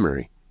 Democratic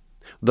primary,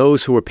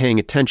 those who were paying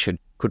attention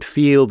could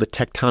feel the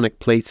tectonic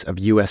plates of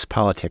U.S.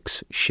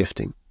 politics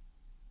shifting.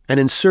 An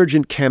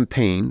insurgent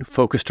campaign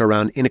focused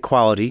around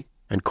inequality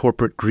and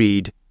corporate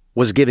greed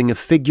was giving a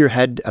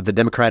figurehead of the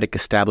Democratic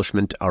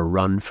establishment a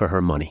run for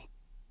her money.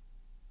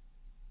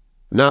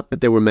 Not that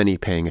there were many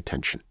paying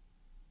attention.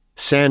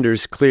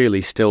 Sanders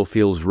clearly still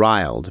feels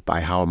riled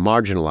by how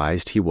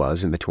marginalized he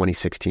was in the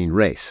 2016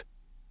 race.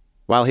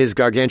 While his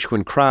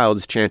gargantuan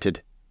crowds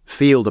chanted,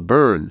 "Feel the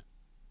burn,"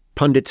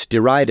 pundits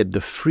derided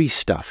the free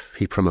stuff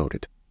he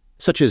promoted,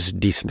 such as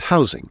decent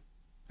housing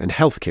and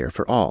health care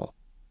for all,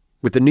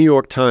 with the New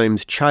York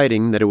Times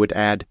chiding that it would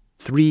add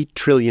 $3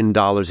 trillion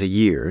a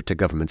year to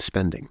government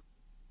spending.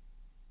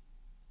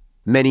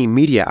 Many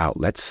media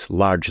outlets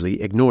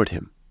largely ignored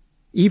him.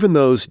 Even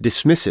those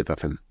dismissive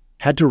of him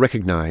had to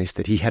recognize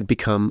that he had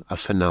become a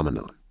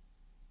phenomenon.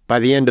 By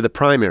the end of the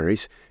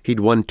primaries, he'd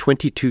won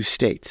 22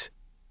 states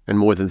and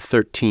more than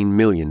 13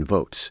 million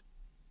votes.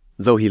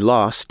 Though he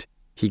lost,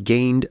 he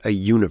gained a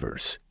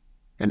universe,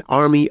 an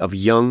army of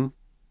young,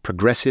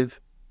 progressive,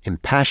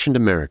 impassioned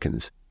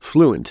Americans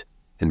fluent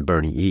in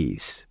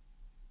Bernieese.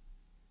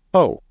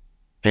 Oh,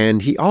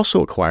 and he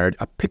also acquired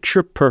a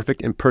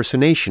picture-perfect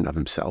impersonation of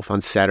himself on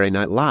Saturday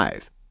Night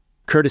Live,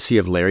 courtesy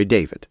of Larry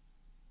David.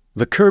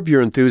 The Curb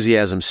Your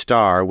Enthusiasm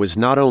star was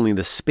not only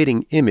the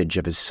spitting image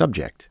of his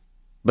subject,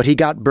 but he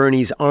got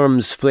Bernie's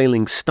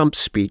arms-flailing stump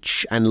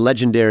speech and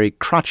legendary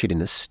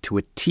crotchetiness to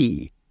a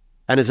T,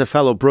 and as a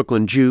fellow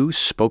Brooklyn Jew,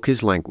 spoke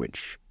his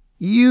language.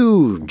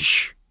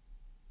 Huge!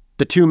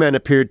 The two men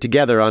appeared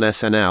together on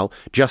SNL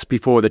just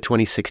before the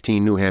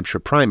 2016 New Hampshire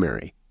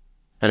primary,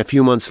 and a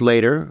few months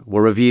later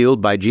were revealed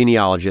by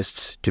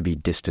genealogists to be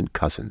distant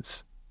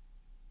cousins.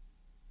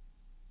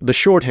 The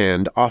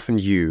shorthand often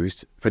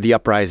used for the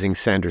uprising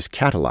Sanders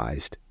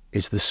catalyzed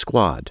is the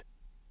Squad,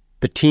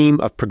 the team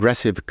of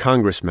progressive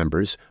Congress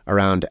members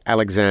around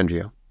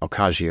Alexandria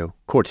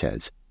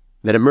Ocasio-Cortez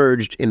that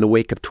emerged in the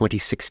wake of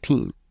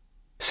 2016.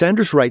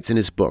 Sanders writes in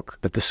his book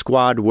that the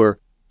Squad were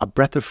a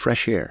breath of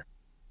fresh air,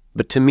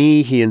 but to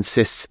me he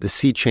insists the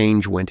sea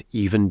change went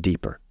even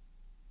deeper.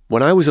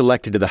 When I was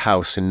elected to the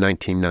House in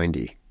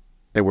 1990,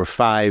 there were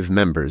 5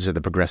 members of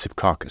the Progressive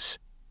Caucus.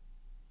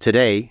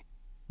 Today,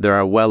 there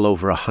are well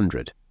over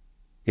 100.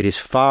 It is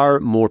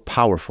far more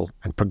powerful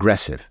and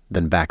progressive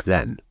than back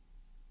then.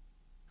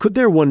 Could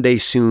there one day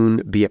soon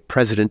be a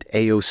President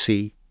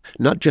AOC,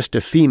 not just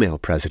a female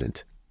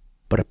president,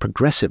 but a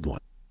progressive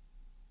one?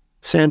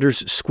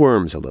 Sanders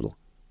squirms a little,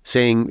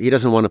 saying he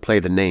doesn't want to play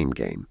the name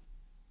game.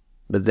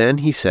 But then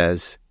he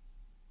says,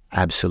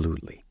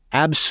 absolutely,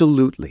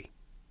 absolutely.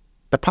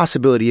 The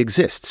possibility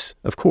exists,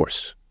 of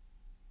course.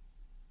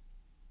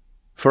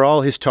 For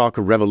all his talk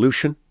of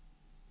revolution,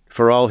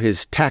 for all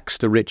his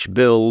tax-the-rich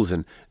bills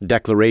and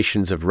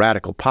declarations of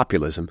radical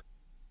populism,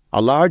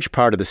 a large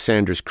part of the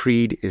Sanders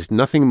creed is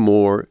nothing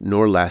more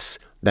nor less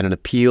than an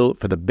appeal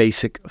for the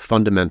basic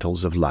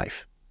fundamentals of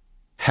life: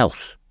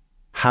 health,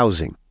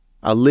 housing,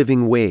 a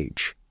living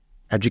wage,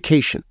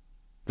 education,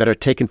 that are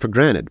taken for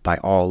granted by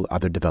all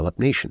other developed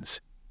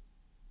nations.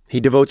 He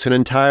devotes an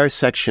entire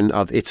section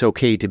of It's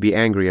Okay to be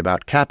Angry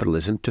About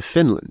Capitalism to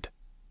Finland,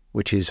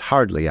 which is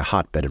hardly a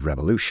hotbed of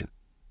revolution.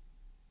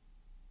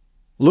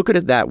 Look at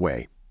it that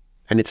way,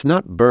 and it's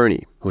not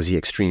Bernie who's the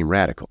extreme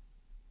radical.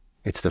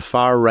 It's the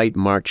far-right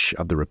march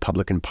of the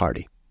Republican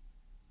Party.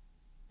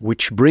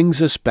 Which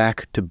brings us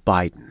back to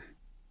Biden,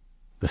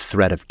 the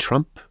threat of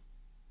Trump,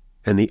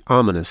 and the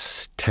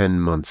ominous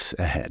 10 months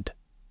ahead.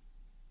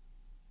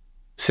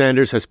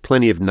 Sanders has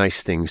plenty of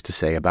nice things to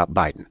say about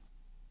Biden.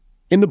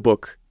 In the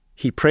book,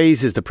 he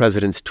praises the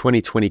president's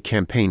 2020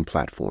 campaign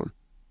platform,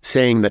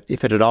 saying that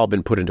if it had all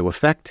been put into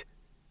effect,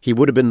 he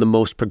would have been the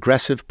most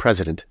progressive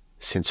president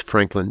since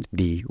Franklin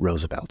D.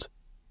 Roosevelt.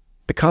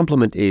 The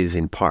compliment is,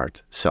 in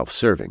part,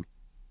 self-serving.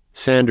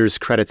 Sanders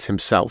credits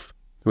himself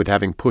with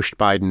having pushed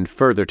Biden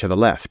further to the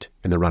left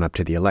in the run-up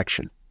to the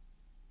election.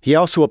 He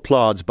also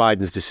applauds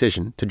Biden's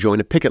decision to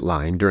join a picket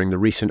line during the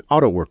recent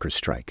auto workers'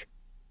 strike,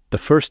 the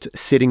first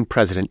sitting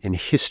president in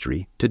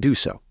history to do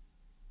so.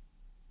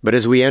 But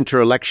as we enter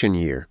election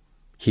year,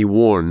 he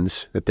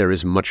warns that there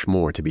is much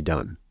more to be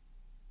done.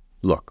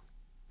 Look,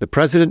 the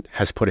president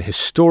has put a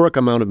historic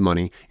amount of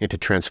money into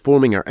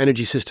transforming our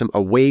energy system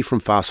away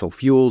from fossil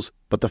fuels,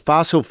 but the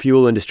fossil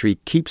fuel industry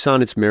keeps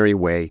on its merry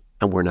way,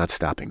 and we're not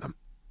stopping them.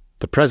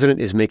 The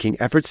president is making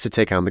efforts to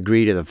take on the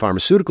greed of the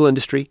pharmaceutical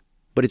industry,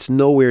 but it's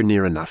nowhere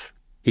near enough.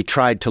 He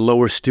tried to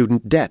lower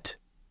student debt.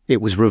 It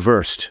was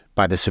reversed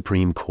by the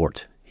Supreme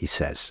Court, he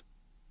says.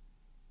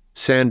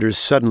 Sanders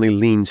suddenly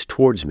leans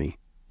towards me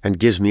and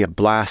gives me a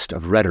blast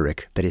of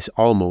rhetoric that is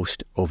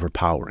almost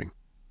overpowering.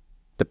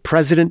 The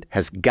president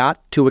has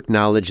got to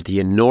acknowledge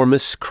the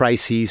enormous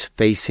crises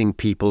facing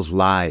people's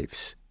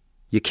lives.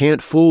 You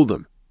can't fool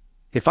them.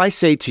 If I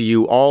say to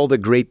you all the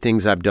great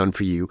things I've done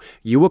for you,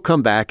 you will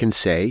come back and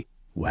say,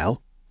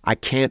 well, I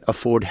can't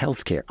afford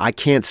health care. I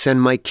can't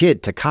send my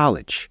kid to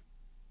college.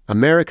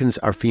 Americans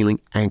are feeling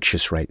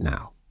anxious right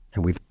now,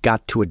 and we've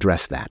got to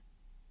address that.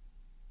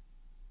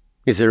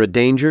 Is there a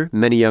danger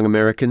many young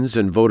Americans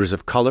and voters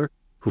of color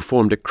who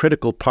formed a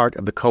critical part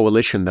of the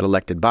coalition that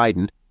elected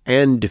Biden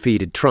and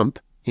defeated Trump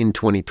in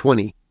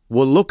 2020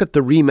 will look at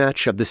the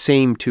rematch of the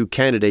same two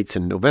candidates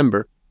in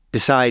November,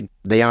 decide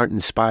they aren't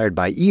inspired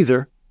by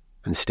either,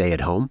 and stay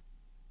at home?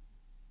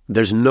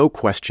 There's no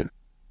question.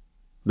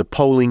 The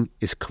polling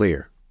is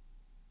clear.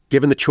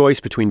 Given the choice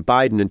between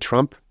Biden and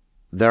Trump,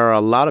 there are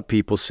a lot of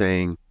people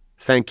saying,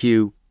 thank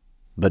you,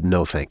 but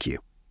no thank you.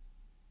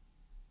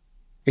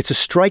 It's a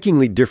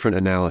strikingly different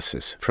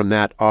analysis from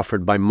that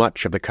offered by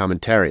much of the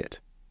commentariat,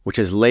 which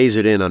has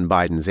lasered in on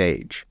Biden's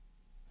age,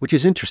 which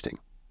is interesting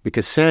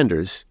because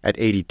Sanders, at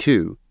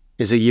 82,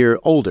 is a year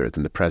older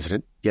than the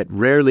president, yet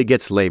rarely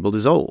gets labeled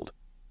as old.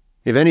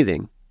 If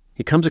anything,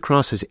 he comes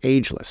across as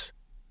ageless,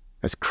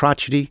 as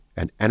crotchety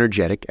and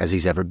energetic as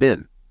he's ever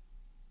been.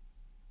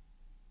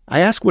 I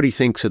ask what he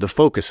thinks of the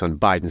focus on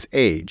Biden's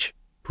age,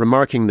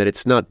 remarking that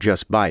it's not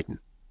just Biden.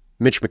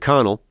 Mitch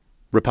McConnell,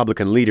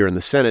 Republican leader in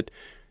the Senate,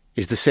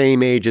 is the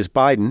same age as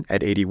Biden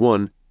at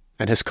 81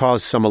 and has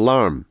caused some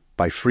alarm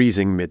by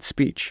freezing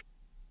mid-speech.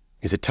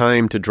 Is it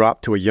time to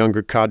drop to a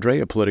younger cadre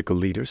of political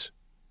leaders?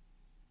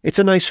 It's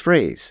a nice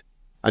phrase,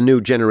 a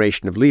new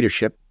generation of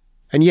leadership,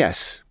 and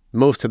yes,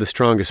 most of the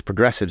strongest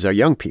progressives are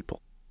young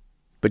people.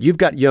 But you've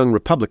got young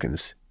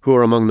Republicans who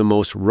are among the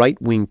most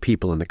right-wing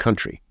people in the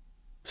country,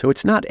 So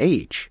it's not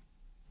age.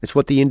 It's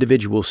what the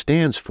individual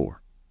stands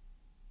for.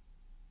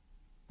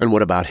 And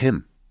what about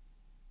him?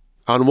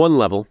 On one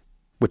level,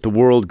 with the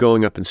world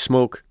going up in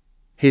smoke,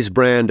 his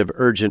brand of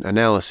urgent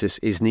analysis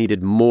is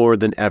needed more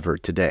than ever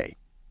today.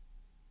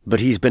 But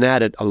he's been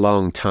at it a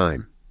long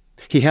time.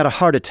 He had a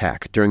heart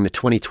attack during the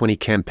 2020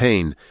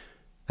 campaign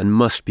and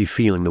must be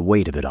feeling the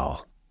weight of it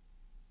all.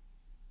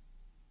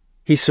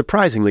 He's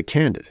surprisingly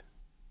candid.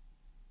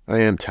 I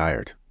am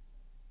tired.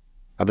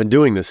 I've been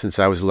doing this since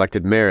I was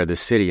elected mayor of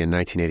this city in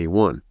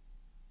 1981.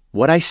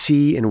 What I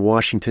see in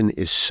Washington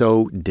is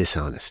so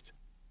dishonest.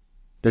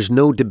 There's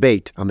no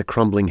debate on the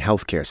crumbling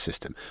healthcare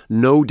system,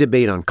 no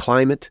debate on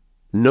climate,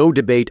 no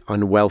debate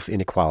on wealth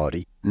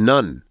inequality.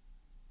 None.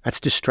 That's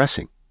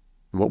distressing.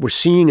 And what we're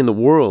seeing in the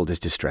world is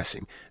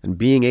distressing. And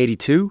being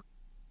 82,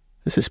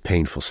 this is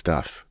painful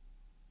stuff.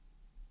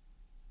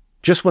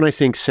 Just when I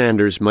think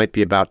Sanders might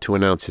be about to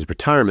announce his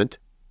retirement,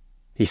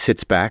 he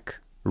sits back,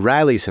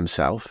 rallies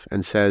himself,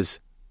 and says,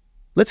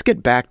 let's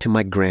get back to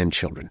my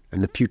grandchildren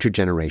and the future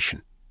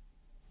generation.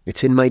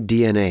 It's in my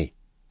DNA.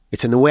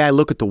 It's in the way I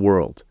look at the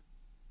world.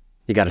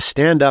 You got to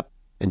stand up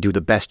and do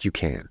the best you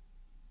can.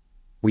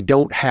 We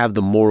don't have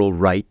the moral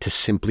right to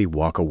simply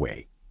walk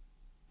away.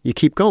 You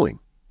keep going,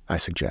 I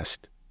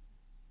suggest.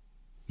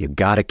 You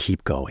got to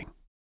keep going.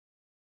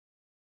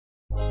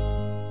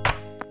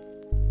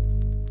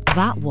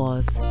 That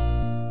was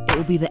It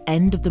Will Be the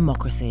End of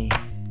Democracy,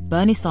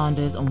 Bernie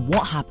Sanders on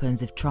What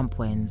Happens If Trump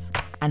Wins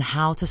and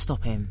How to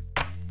Stop Him,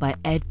 by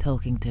Ed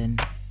Pilkington,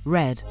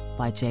 read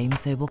by James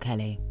Sobel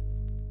Kelly.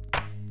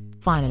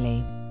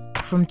 Finally,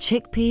 from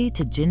chickpea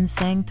to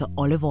ginseng to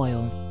olive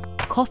oil,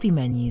 coffee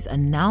menus are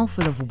now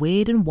full of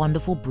weird and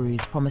wonderful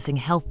brews promising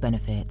health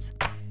benefits.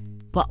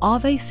 But are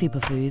they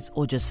superfoods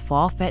or just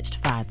far-fetched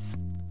fads?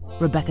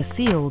 Rebecca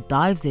Seal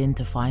dives in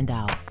to find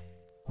out.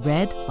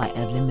 Read by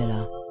Evelyn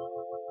Miller.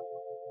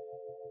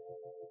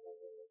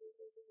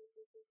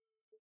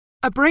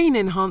 A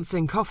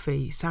brain-enhancing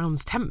coffee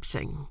sounds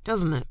tempting,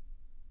 doesn't it?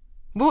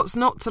 What's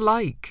not to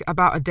like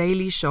about a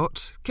daily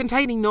shot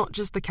containing not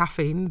just the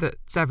caffeine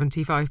that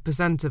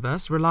 75% of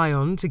us rely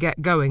on to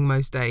get going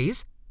most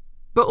days,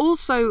 but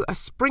also a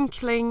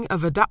sprinkling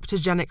of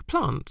adaptogenic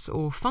plant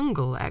or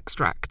fungal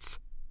extracts?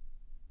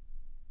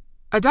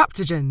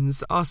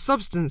 Adaptogens are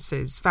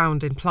substances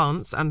found in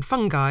plants and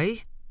fungi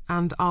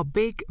and are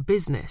big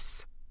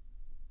business.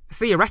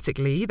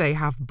 Theoretically, they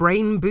have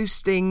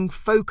brain-boosting,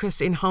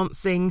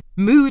 focus-enhancing,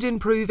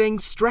 mood-improving,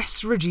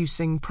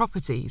 stress-reducing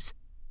properties.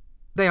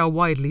 They are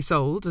widely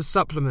sold as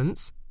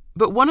supplements,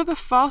 but one of the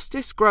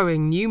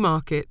fastest-growing new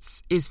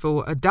markets is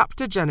for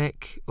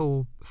adaptogenic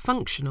or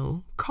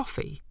functional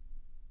coffee.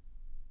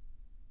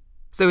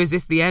 So is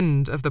this the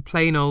end of the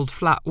plain old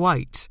flat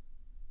white?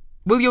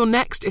 Will your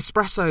next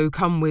espresso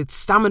come with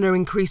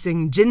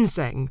stamina-increasing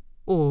ginseng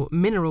or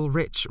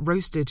mineral-rich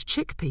roasted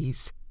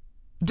chickpeas?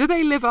 Do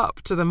they live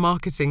up to the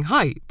marketing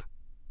hype?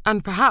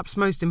 And perhaps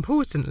most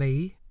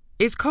importantly,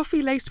 is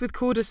coffee laced with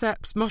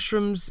cordyceps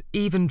mushrooms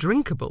even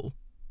drinkable?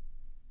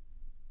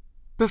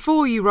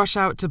 Before you rush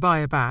out to buy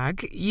a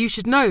bag, you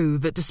should know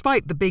that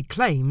despite the big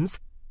claims,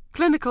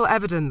 clinical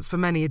evidence for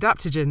many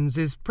adaptogens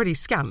is pretty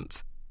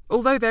scant,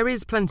 although there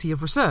is plenty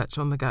of research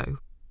on the go.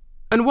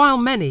 And while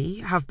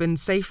many have been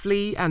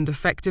safely and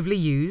effectively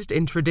used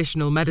in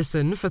traditional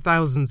medicine for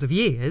thousands of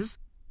years,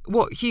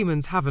 what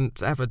humans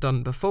haven't ever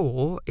done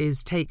before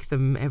is take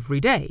them every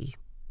day,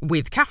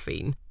 with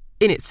caffeine,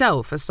 in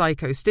itself a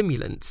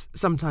psychostimulant,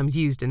 sometimes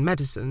used in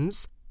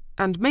medicines,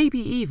 and maybe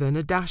even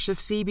a dash of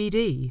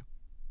CBD.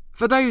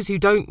 For those who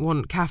don't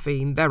want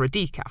caffeine, there are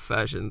decaf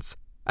versions,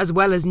 as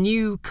well as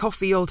new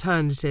coffee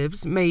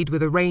alternatives made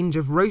with a range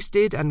of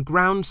roasted and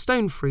ground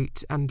stone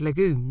fruit and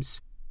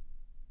legumes.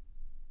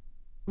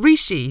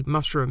 Reishi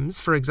mushrooms,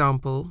 for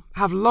example,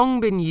 have long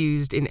been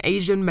used in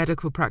Asian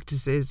medical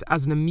practices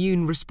as an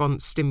immune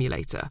response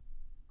stimulator,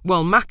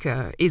 while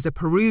maca is a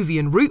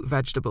Peruvian root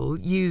vegetable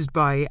used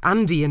by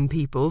Andean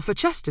people for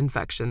chest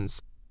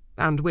infections,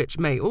 and which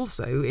may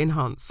also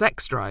enhance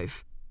sex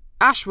drive.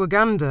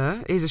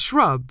 Ashwagandha is a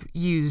shrub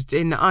used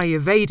in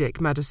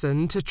Ayurvedic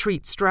medicine to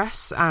treat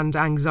stress and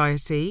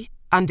anxiety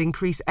and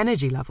increase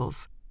energy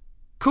levels.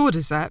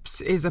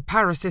 Cordyceps is a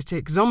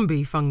parasitic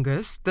zombie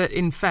fungus that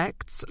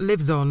infects,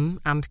 lives on,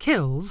 and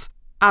kills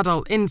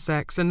adult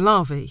insects and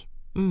larvae.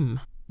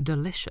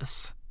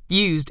 Delicious.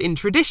 Used in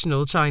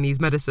traditional Chinese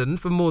medicine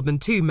for more than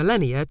 2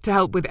 millennia to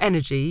help with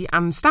energy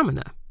and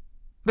stamina.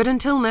 But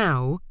until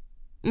now,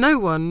 no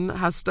one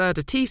has stirred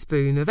a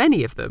teaspoon of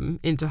any of them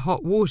into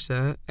hot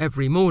water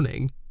every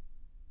morning.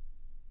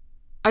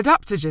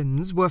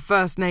 Adaptogens were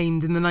first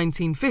named in the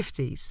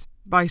 1950s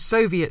by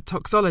Soviet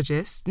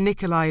toxologist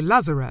Nikolai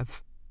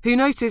Lazarev, who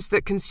noticed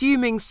that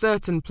consuming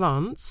certain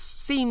plants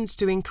seemed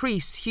to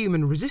increase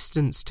human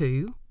resistance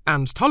to,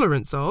 and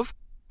tolerance of,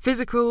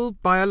 physical,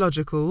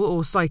 biological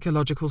or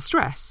psychological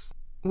stress,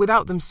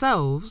 without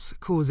themselves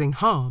causing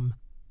harm.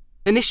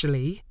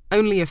 Initially,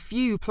 only a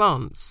few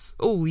plants,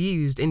 all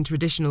used in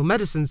traditional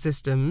medicine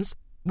systems,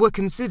 were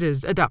considered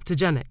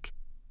adaptogenic: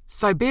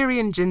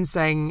 Siberian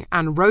ginseng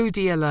and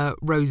Rhodiola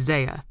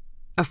rosea,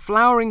 a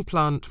flowering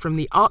plant from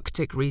the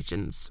Arctic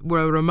regions,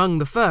 were among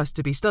the first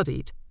to be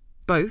studied.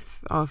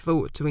 Both are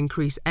thought to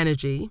increase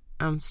energy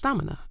and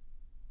stamina.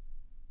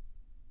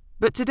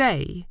 But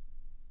today,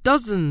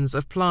 dozens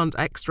of plant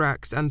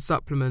extracts and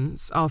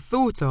supplements are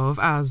thought of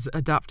as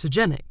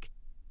adaptogenic,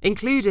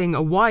 including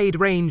a wide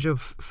range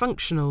of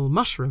functional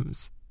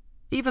mushrooms,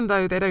 even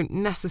though they don't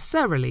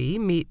necessarily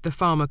meet the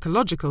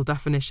pharmacological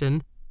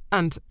definition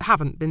and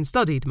haven't been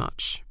studied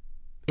much,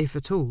 if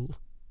at all.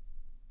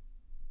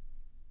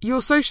 Your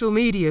social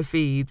media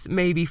feeds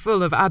may be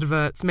full of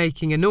adverts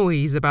making a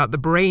noise about the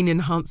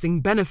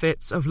brain-enhancing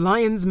benefits of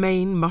lion's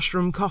mane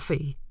mushroom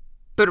coffee,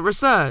 but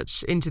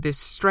research into this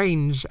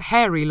strange,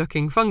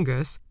 hairy-looking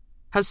fungus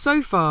has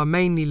so far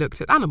mainly looked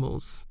at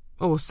animals,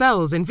 or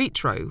cells in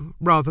vitro,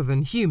 rather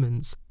than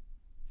humans.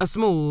 A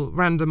small,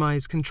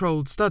 randomised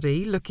controlled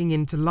study looking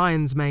into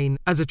lion's mane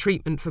as a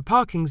treatment for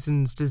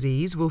Parkinson's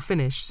disease will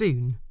finish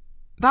soon.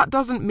 That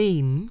doesn't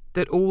mean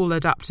that all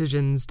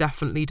adaptogens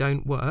definitely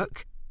don't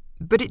work,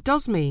 but it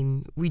does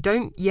mean we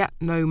don't yet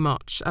know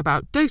much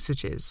about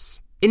dosages,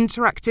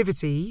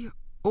 interactivity,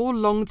 or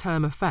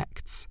long-term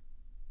effects.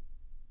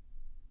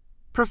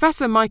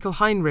 Professor Michael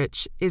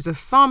Heinrich is a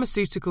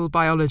pharmaceutical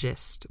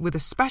biologist with a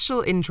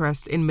special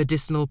interest in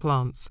medicinal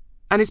plants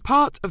and is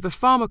part of the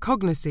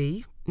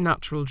pharmacognosy,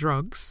 natural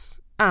drugs,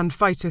 and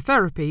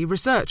phytotherapy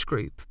research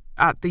group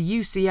at the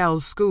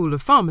UCL School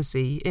of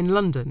Pharmacy in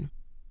London.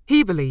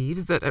 He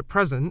believes that at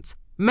present,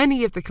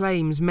 many of the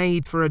claims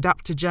made for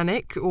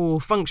adaptogenic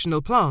or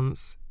functional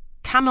plants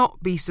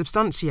cannot be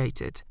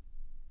substantiated.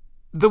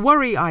 The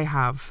worry I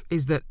have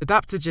is that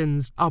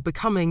adaptogens are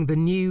becoming the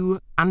new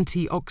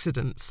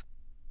antioxidants,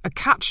 a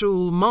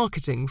catch-all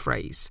marketing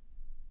phrase.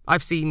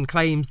 I've seen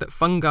claims that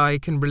fungi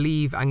can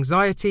relieve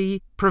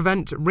anxiety,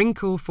 prevent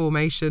wrinkle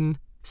formation,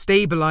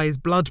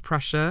 stabilise blood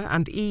pressure,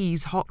 and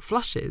ease hot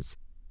flushes.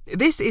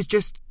 This is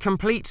just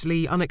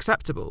completely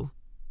unacceptable.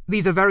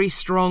 These are very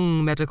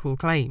strong medical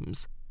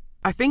claims.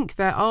 I think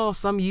there are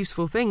some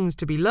useful things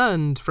to be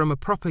learned from a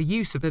proper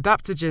use of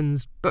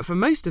adaptogens, but for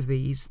most of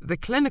these, the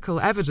clinical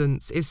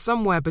evidence is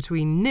somewhere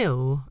between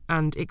nil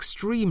and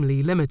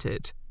extremely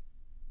limited.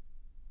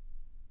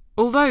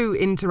 Although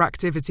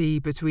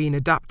interactivity between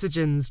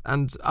adaptogens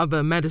and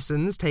other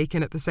medicines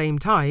taken at the same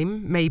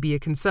time may be a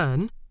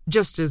concern,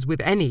 just as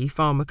with any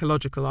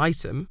pharmacological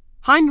item,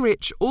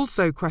 Heinrich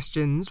also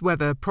questions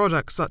whether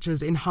products such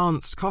as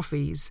enhanced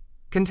coffees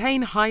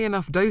contain high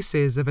enough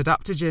doses of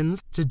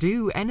adaptogens to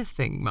do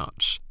anything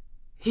much.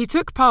 He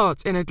took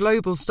part in a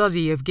global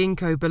study of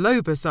ginkgo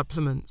biloba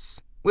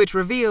supplements, which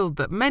revealed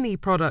that many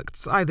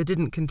products either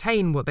didn't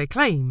contain what they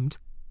claimed,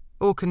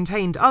 or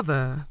contained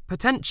other,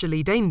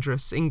 potentially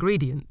dangerous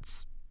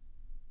ingredients.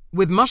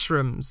 With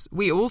mushrooms,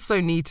 we also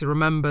need to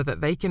remember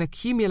that they can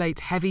accumulate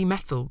heavy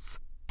metals.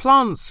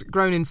 Plants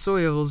grown in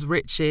soils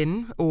rich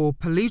in or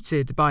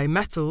polluted by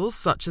metals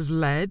such as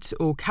lead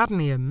or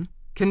cadmium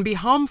can be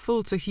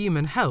harmful to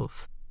human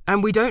health,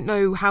 and we don't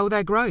know how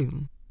they're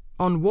grown,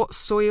 on what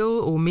soil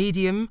or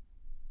medium,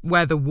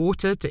 where the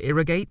water to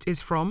irrigate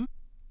is from.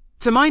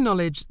 To my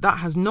knowledge, that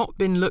has not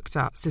been looked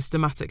at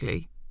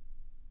systematically.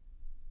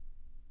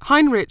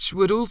 Heinrich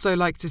would also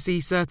like to see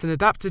certain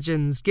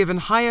adaptogens given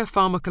higher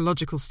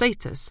pharmacological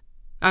status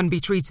and be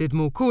treated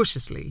more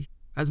cautiously,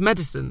 as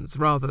medicines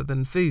rather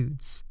than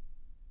foods.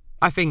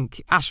 I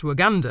think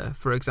ashwagandha,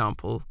 for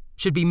example,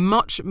 should be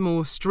much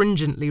more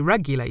stringently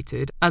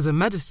regulated as a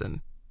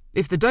medicine.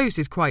 If the dose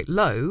is quite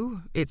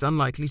low, it's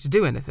unlikely to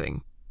do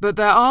anything. But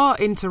there are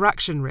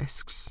interaction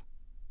risks.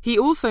 He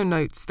also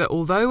notes that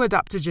although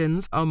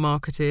adaptogens are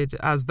marketed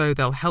as though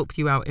they'll help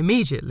you out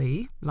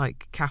immediately,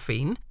 like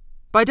caffeine,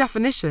 by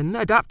definition,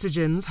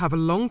 adaptogens have a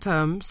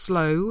long-term,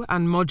 slow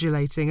and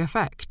modulating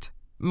effect.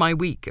 My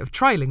week of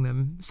trialling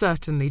them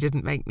certainly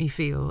didn't make me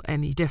feel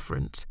any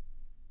different.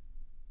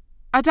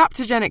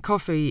 Adaptogenic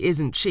coffee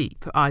isn't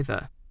cheap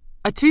either.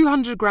 A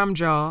 200-gram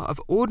jar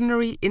of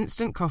ordinary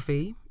instant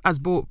coffee, as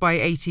bought by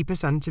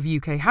 80% of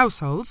UK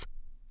households,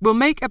 will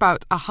make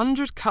about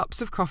 100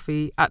 cups of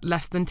coffee at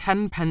less than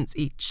 10 pence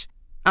each,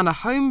 and a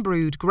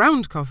home-brewed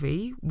ground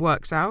coffee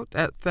works out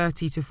at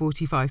 30 to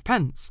 45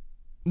 pence.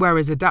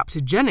 Whereas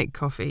adaptogenic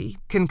coffee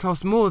can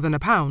cost more than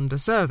 £1 a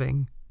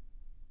serving.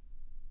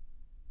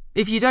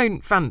 If you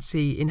don't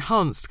fancy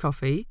enhanced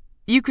coffee,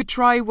 you could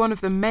try one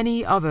of the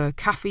many other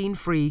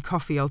caffeine-free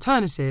coffee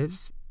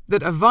alternatives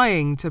that are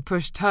vying to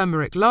push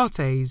turmeric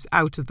lattes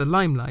out of the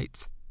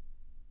limelight.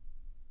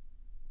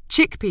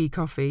 Chickpea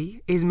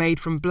coffee is made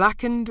from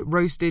blackened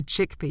roasted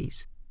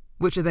chickpeas,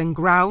 which are then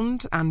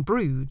ground and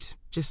brewed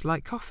just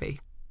like coffee.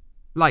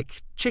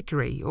 Like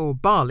chicory or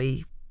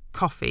barley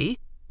coffee,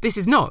 this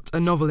is not a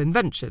novel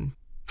invention,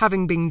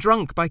 having been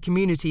drunk by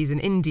communities in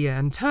India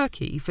and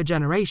Turkey for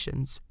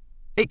generations.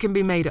 It can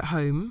be made at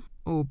home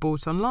or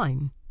bought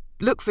online.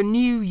 Look for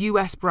new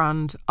US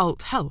brand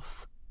Alt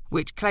Health,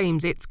 which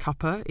claims its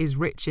cuppa is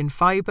rich in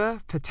fibre,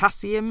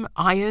 potassium,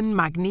 iron,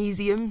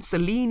 magnesium,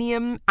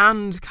 selenium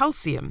and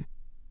calcium.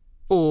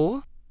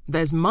 Or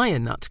there's Maya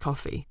Nut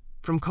coffee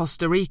from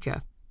Costa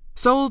Rica,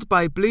 sold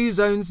by Blue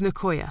Zones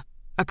Nicoya,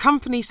 a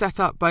company set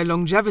up by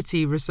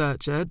longevity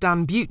researcher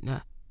Dan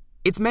Buettner.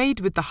 It's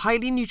made with the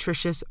highly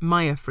nutritious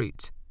Maya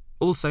fruit,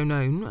 also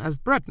known as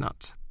bread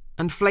nut,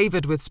 and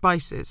flavoured with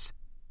spices.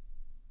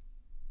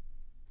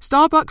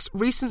 Starbucks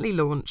recently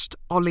launched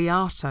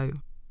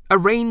Oleato, a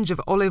range of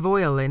olive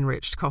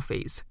oil-enriched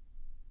coffees.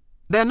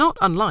 They're not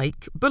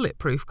unlike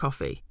Bulletproof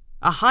coffee,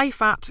 a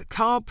high-fat,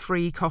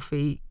 carb-free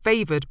coffee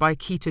favoured by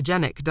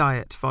ketogenic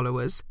diet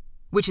followers,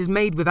 which is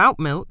made without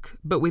milk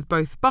but with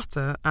both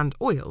butter and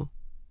oil.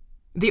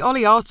 The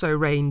Oleato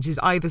range is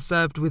either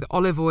served with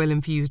olive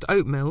oil-infused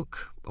oat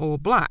milk or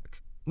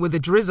black, with a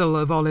drizzle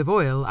of olive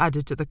oil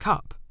added to the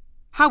cup.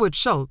 Howard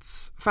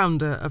Schultz,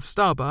 founder of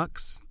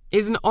Starbucks,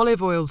 is an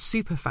olive oil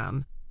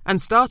superfan and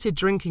started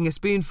drinking a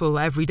spoonful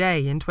every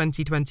day in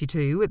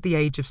 2022 at the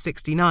age of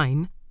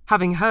 69,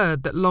 having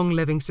heard that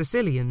long-living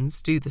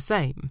Sicilians do the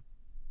same.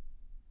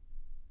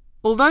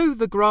 Although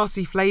the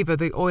grassy flavour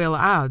the oil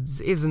adds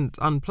isn't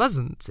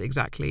unpleasant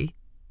exactly,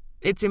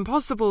 it's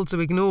impossible to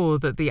ignore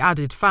that the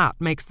added fat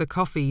makes the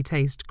coffee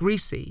taste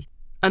greasy.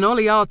 An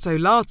Oleato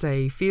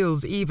latte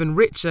feels even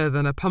richer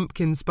than a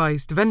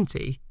pumpkin-spiced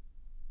venti.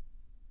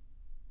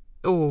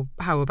 Or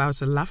how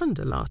about a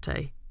lavender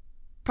latte?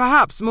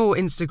 Perhaps more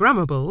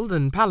Instagrammable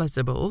than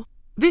palatable,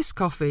 this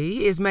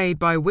coffee is made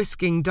by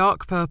whisking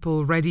dark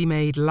purple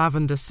ready-made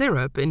lavender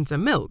syrup into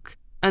milk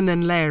and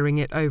then layering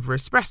it over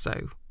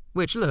espresso,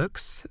 which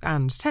looks,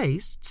 and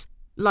tastes,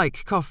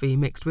 like coffee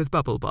mixed with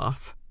bubble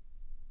bath.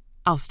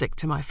 I'll stick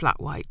to my flat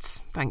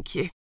whites, thank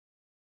you.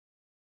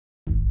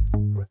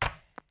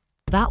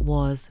 That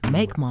was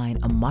Make Mine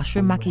a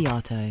Mushroom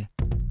Macchiato.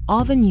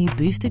 Are the new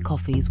boosted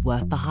coffees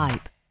worth the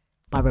hype?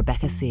 By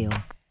Rebecca Seal.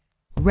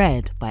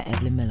 Read by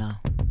Evelyn Miller.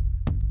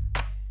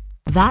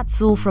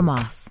 That's all from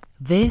us.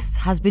 This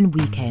has been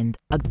Weekend,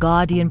 a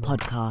Guardian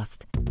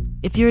podcast.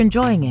 If you're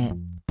enjoying it,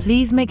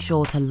 please make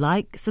sure to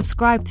like,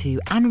 subscribe to,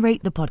 and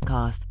rate the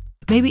podcast.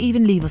 Maybe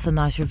even leave us a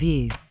nice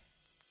review.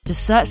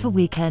 Just search for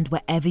Weekend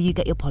wherever you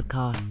get your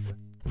podcasts.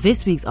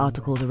 This week's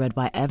articles are read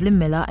by Evelyn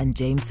Miller and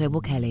James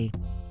Sobel Kelly,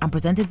 and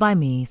presented by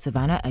me,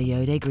 Savannah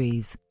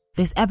Ayode-Greaves.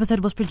 This episode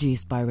was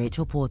produced by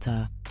Rachel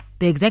Porter.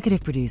 The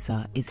executive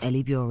producer is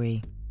Ellie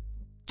Bury.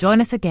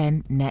 Join us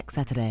again next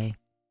Saturday.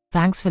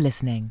 Thanks for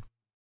listening.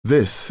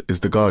 This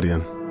is The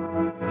Guardian.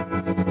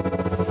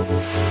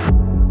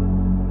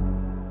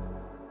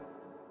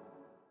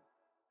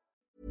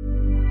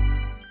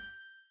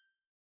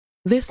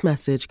 This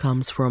message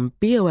comes from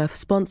BOF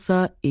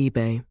sponsor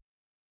eBay.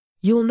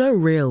 You'll know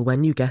real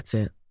when you get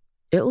it.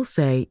 It'll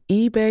say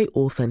eBay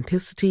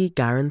Authenticity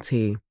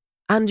Guarantee.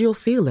 And you'll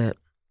feel it.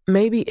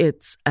 Maybe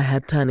it's a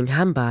head-turning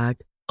handbag,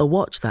 a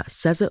watch that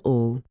says it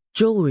all,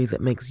 jewelry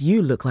that makes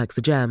you look like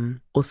the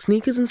gem, or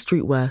sneakers and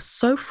streetwear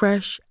so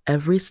fresh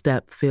every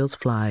step feels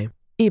fly.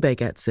 eBay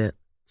gets it.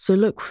 So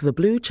look for the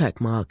blue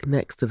check mark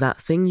next to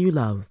that thing you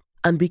love.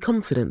 And be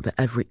confident that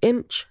every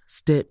inch,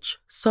 stitch,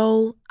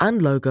 sole,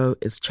 and logo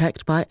is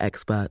checked by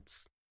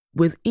experts.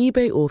 With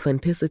eBay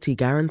Authenticity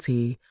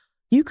Guarantee,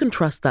 you can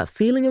trust that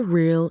feeling of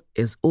real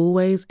is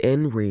always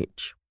in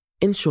reach.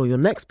 Ensure your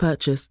next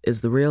purchase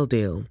is the real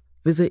deal.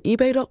 Visit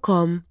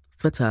ebay.com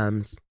for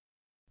terms.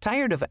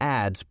 Tired of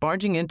ads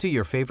barging into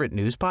your favorite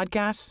news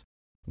podcasts?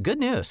 Good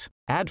news.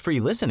 Ad-free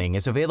listening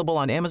is available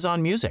on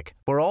Amazon Music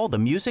for all the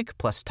music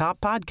plus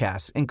top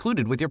podcasts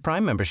included with your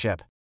Prime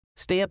membership.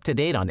 Stay up to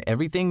date on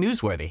everything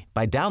newsworthy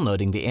by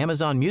downloading the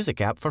Amazon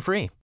Music app for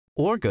free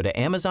or go to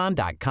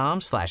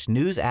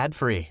amazon.com/news ad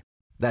free.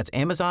 That's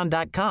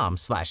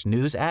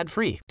amazon.com/news ad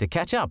free to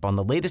catch up on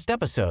the latest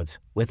episodes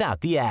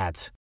without the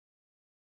ads.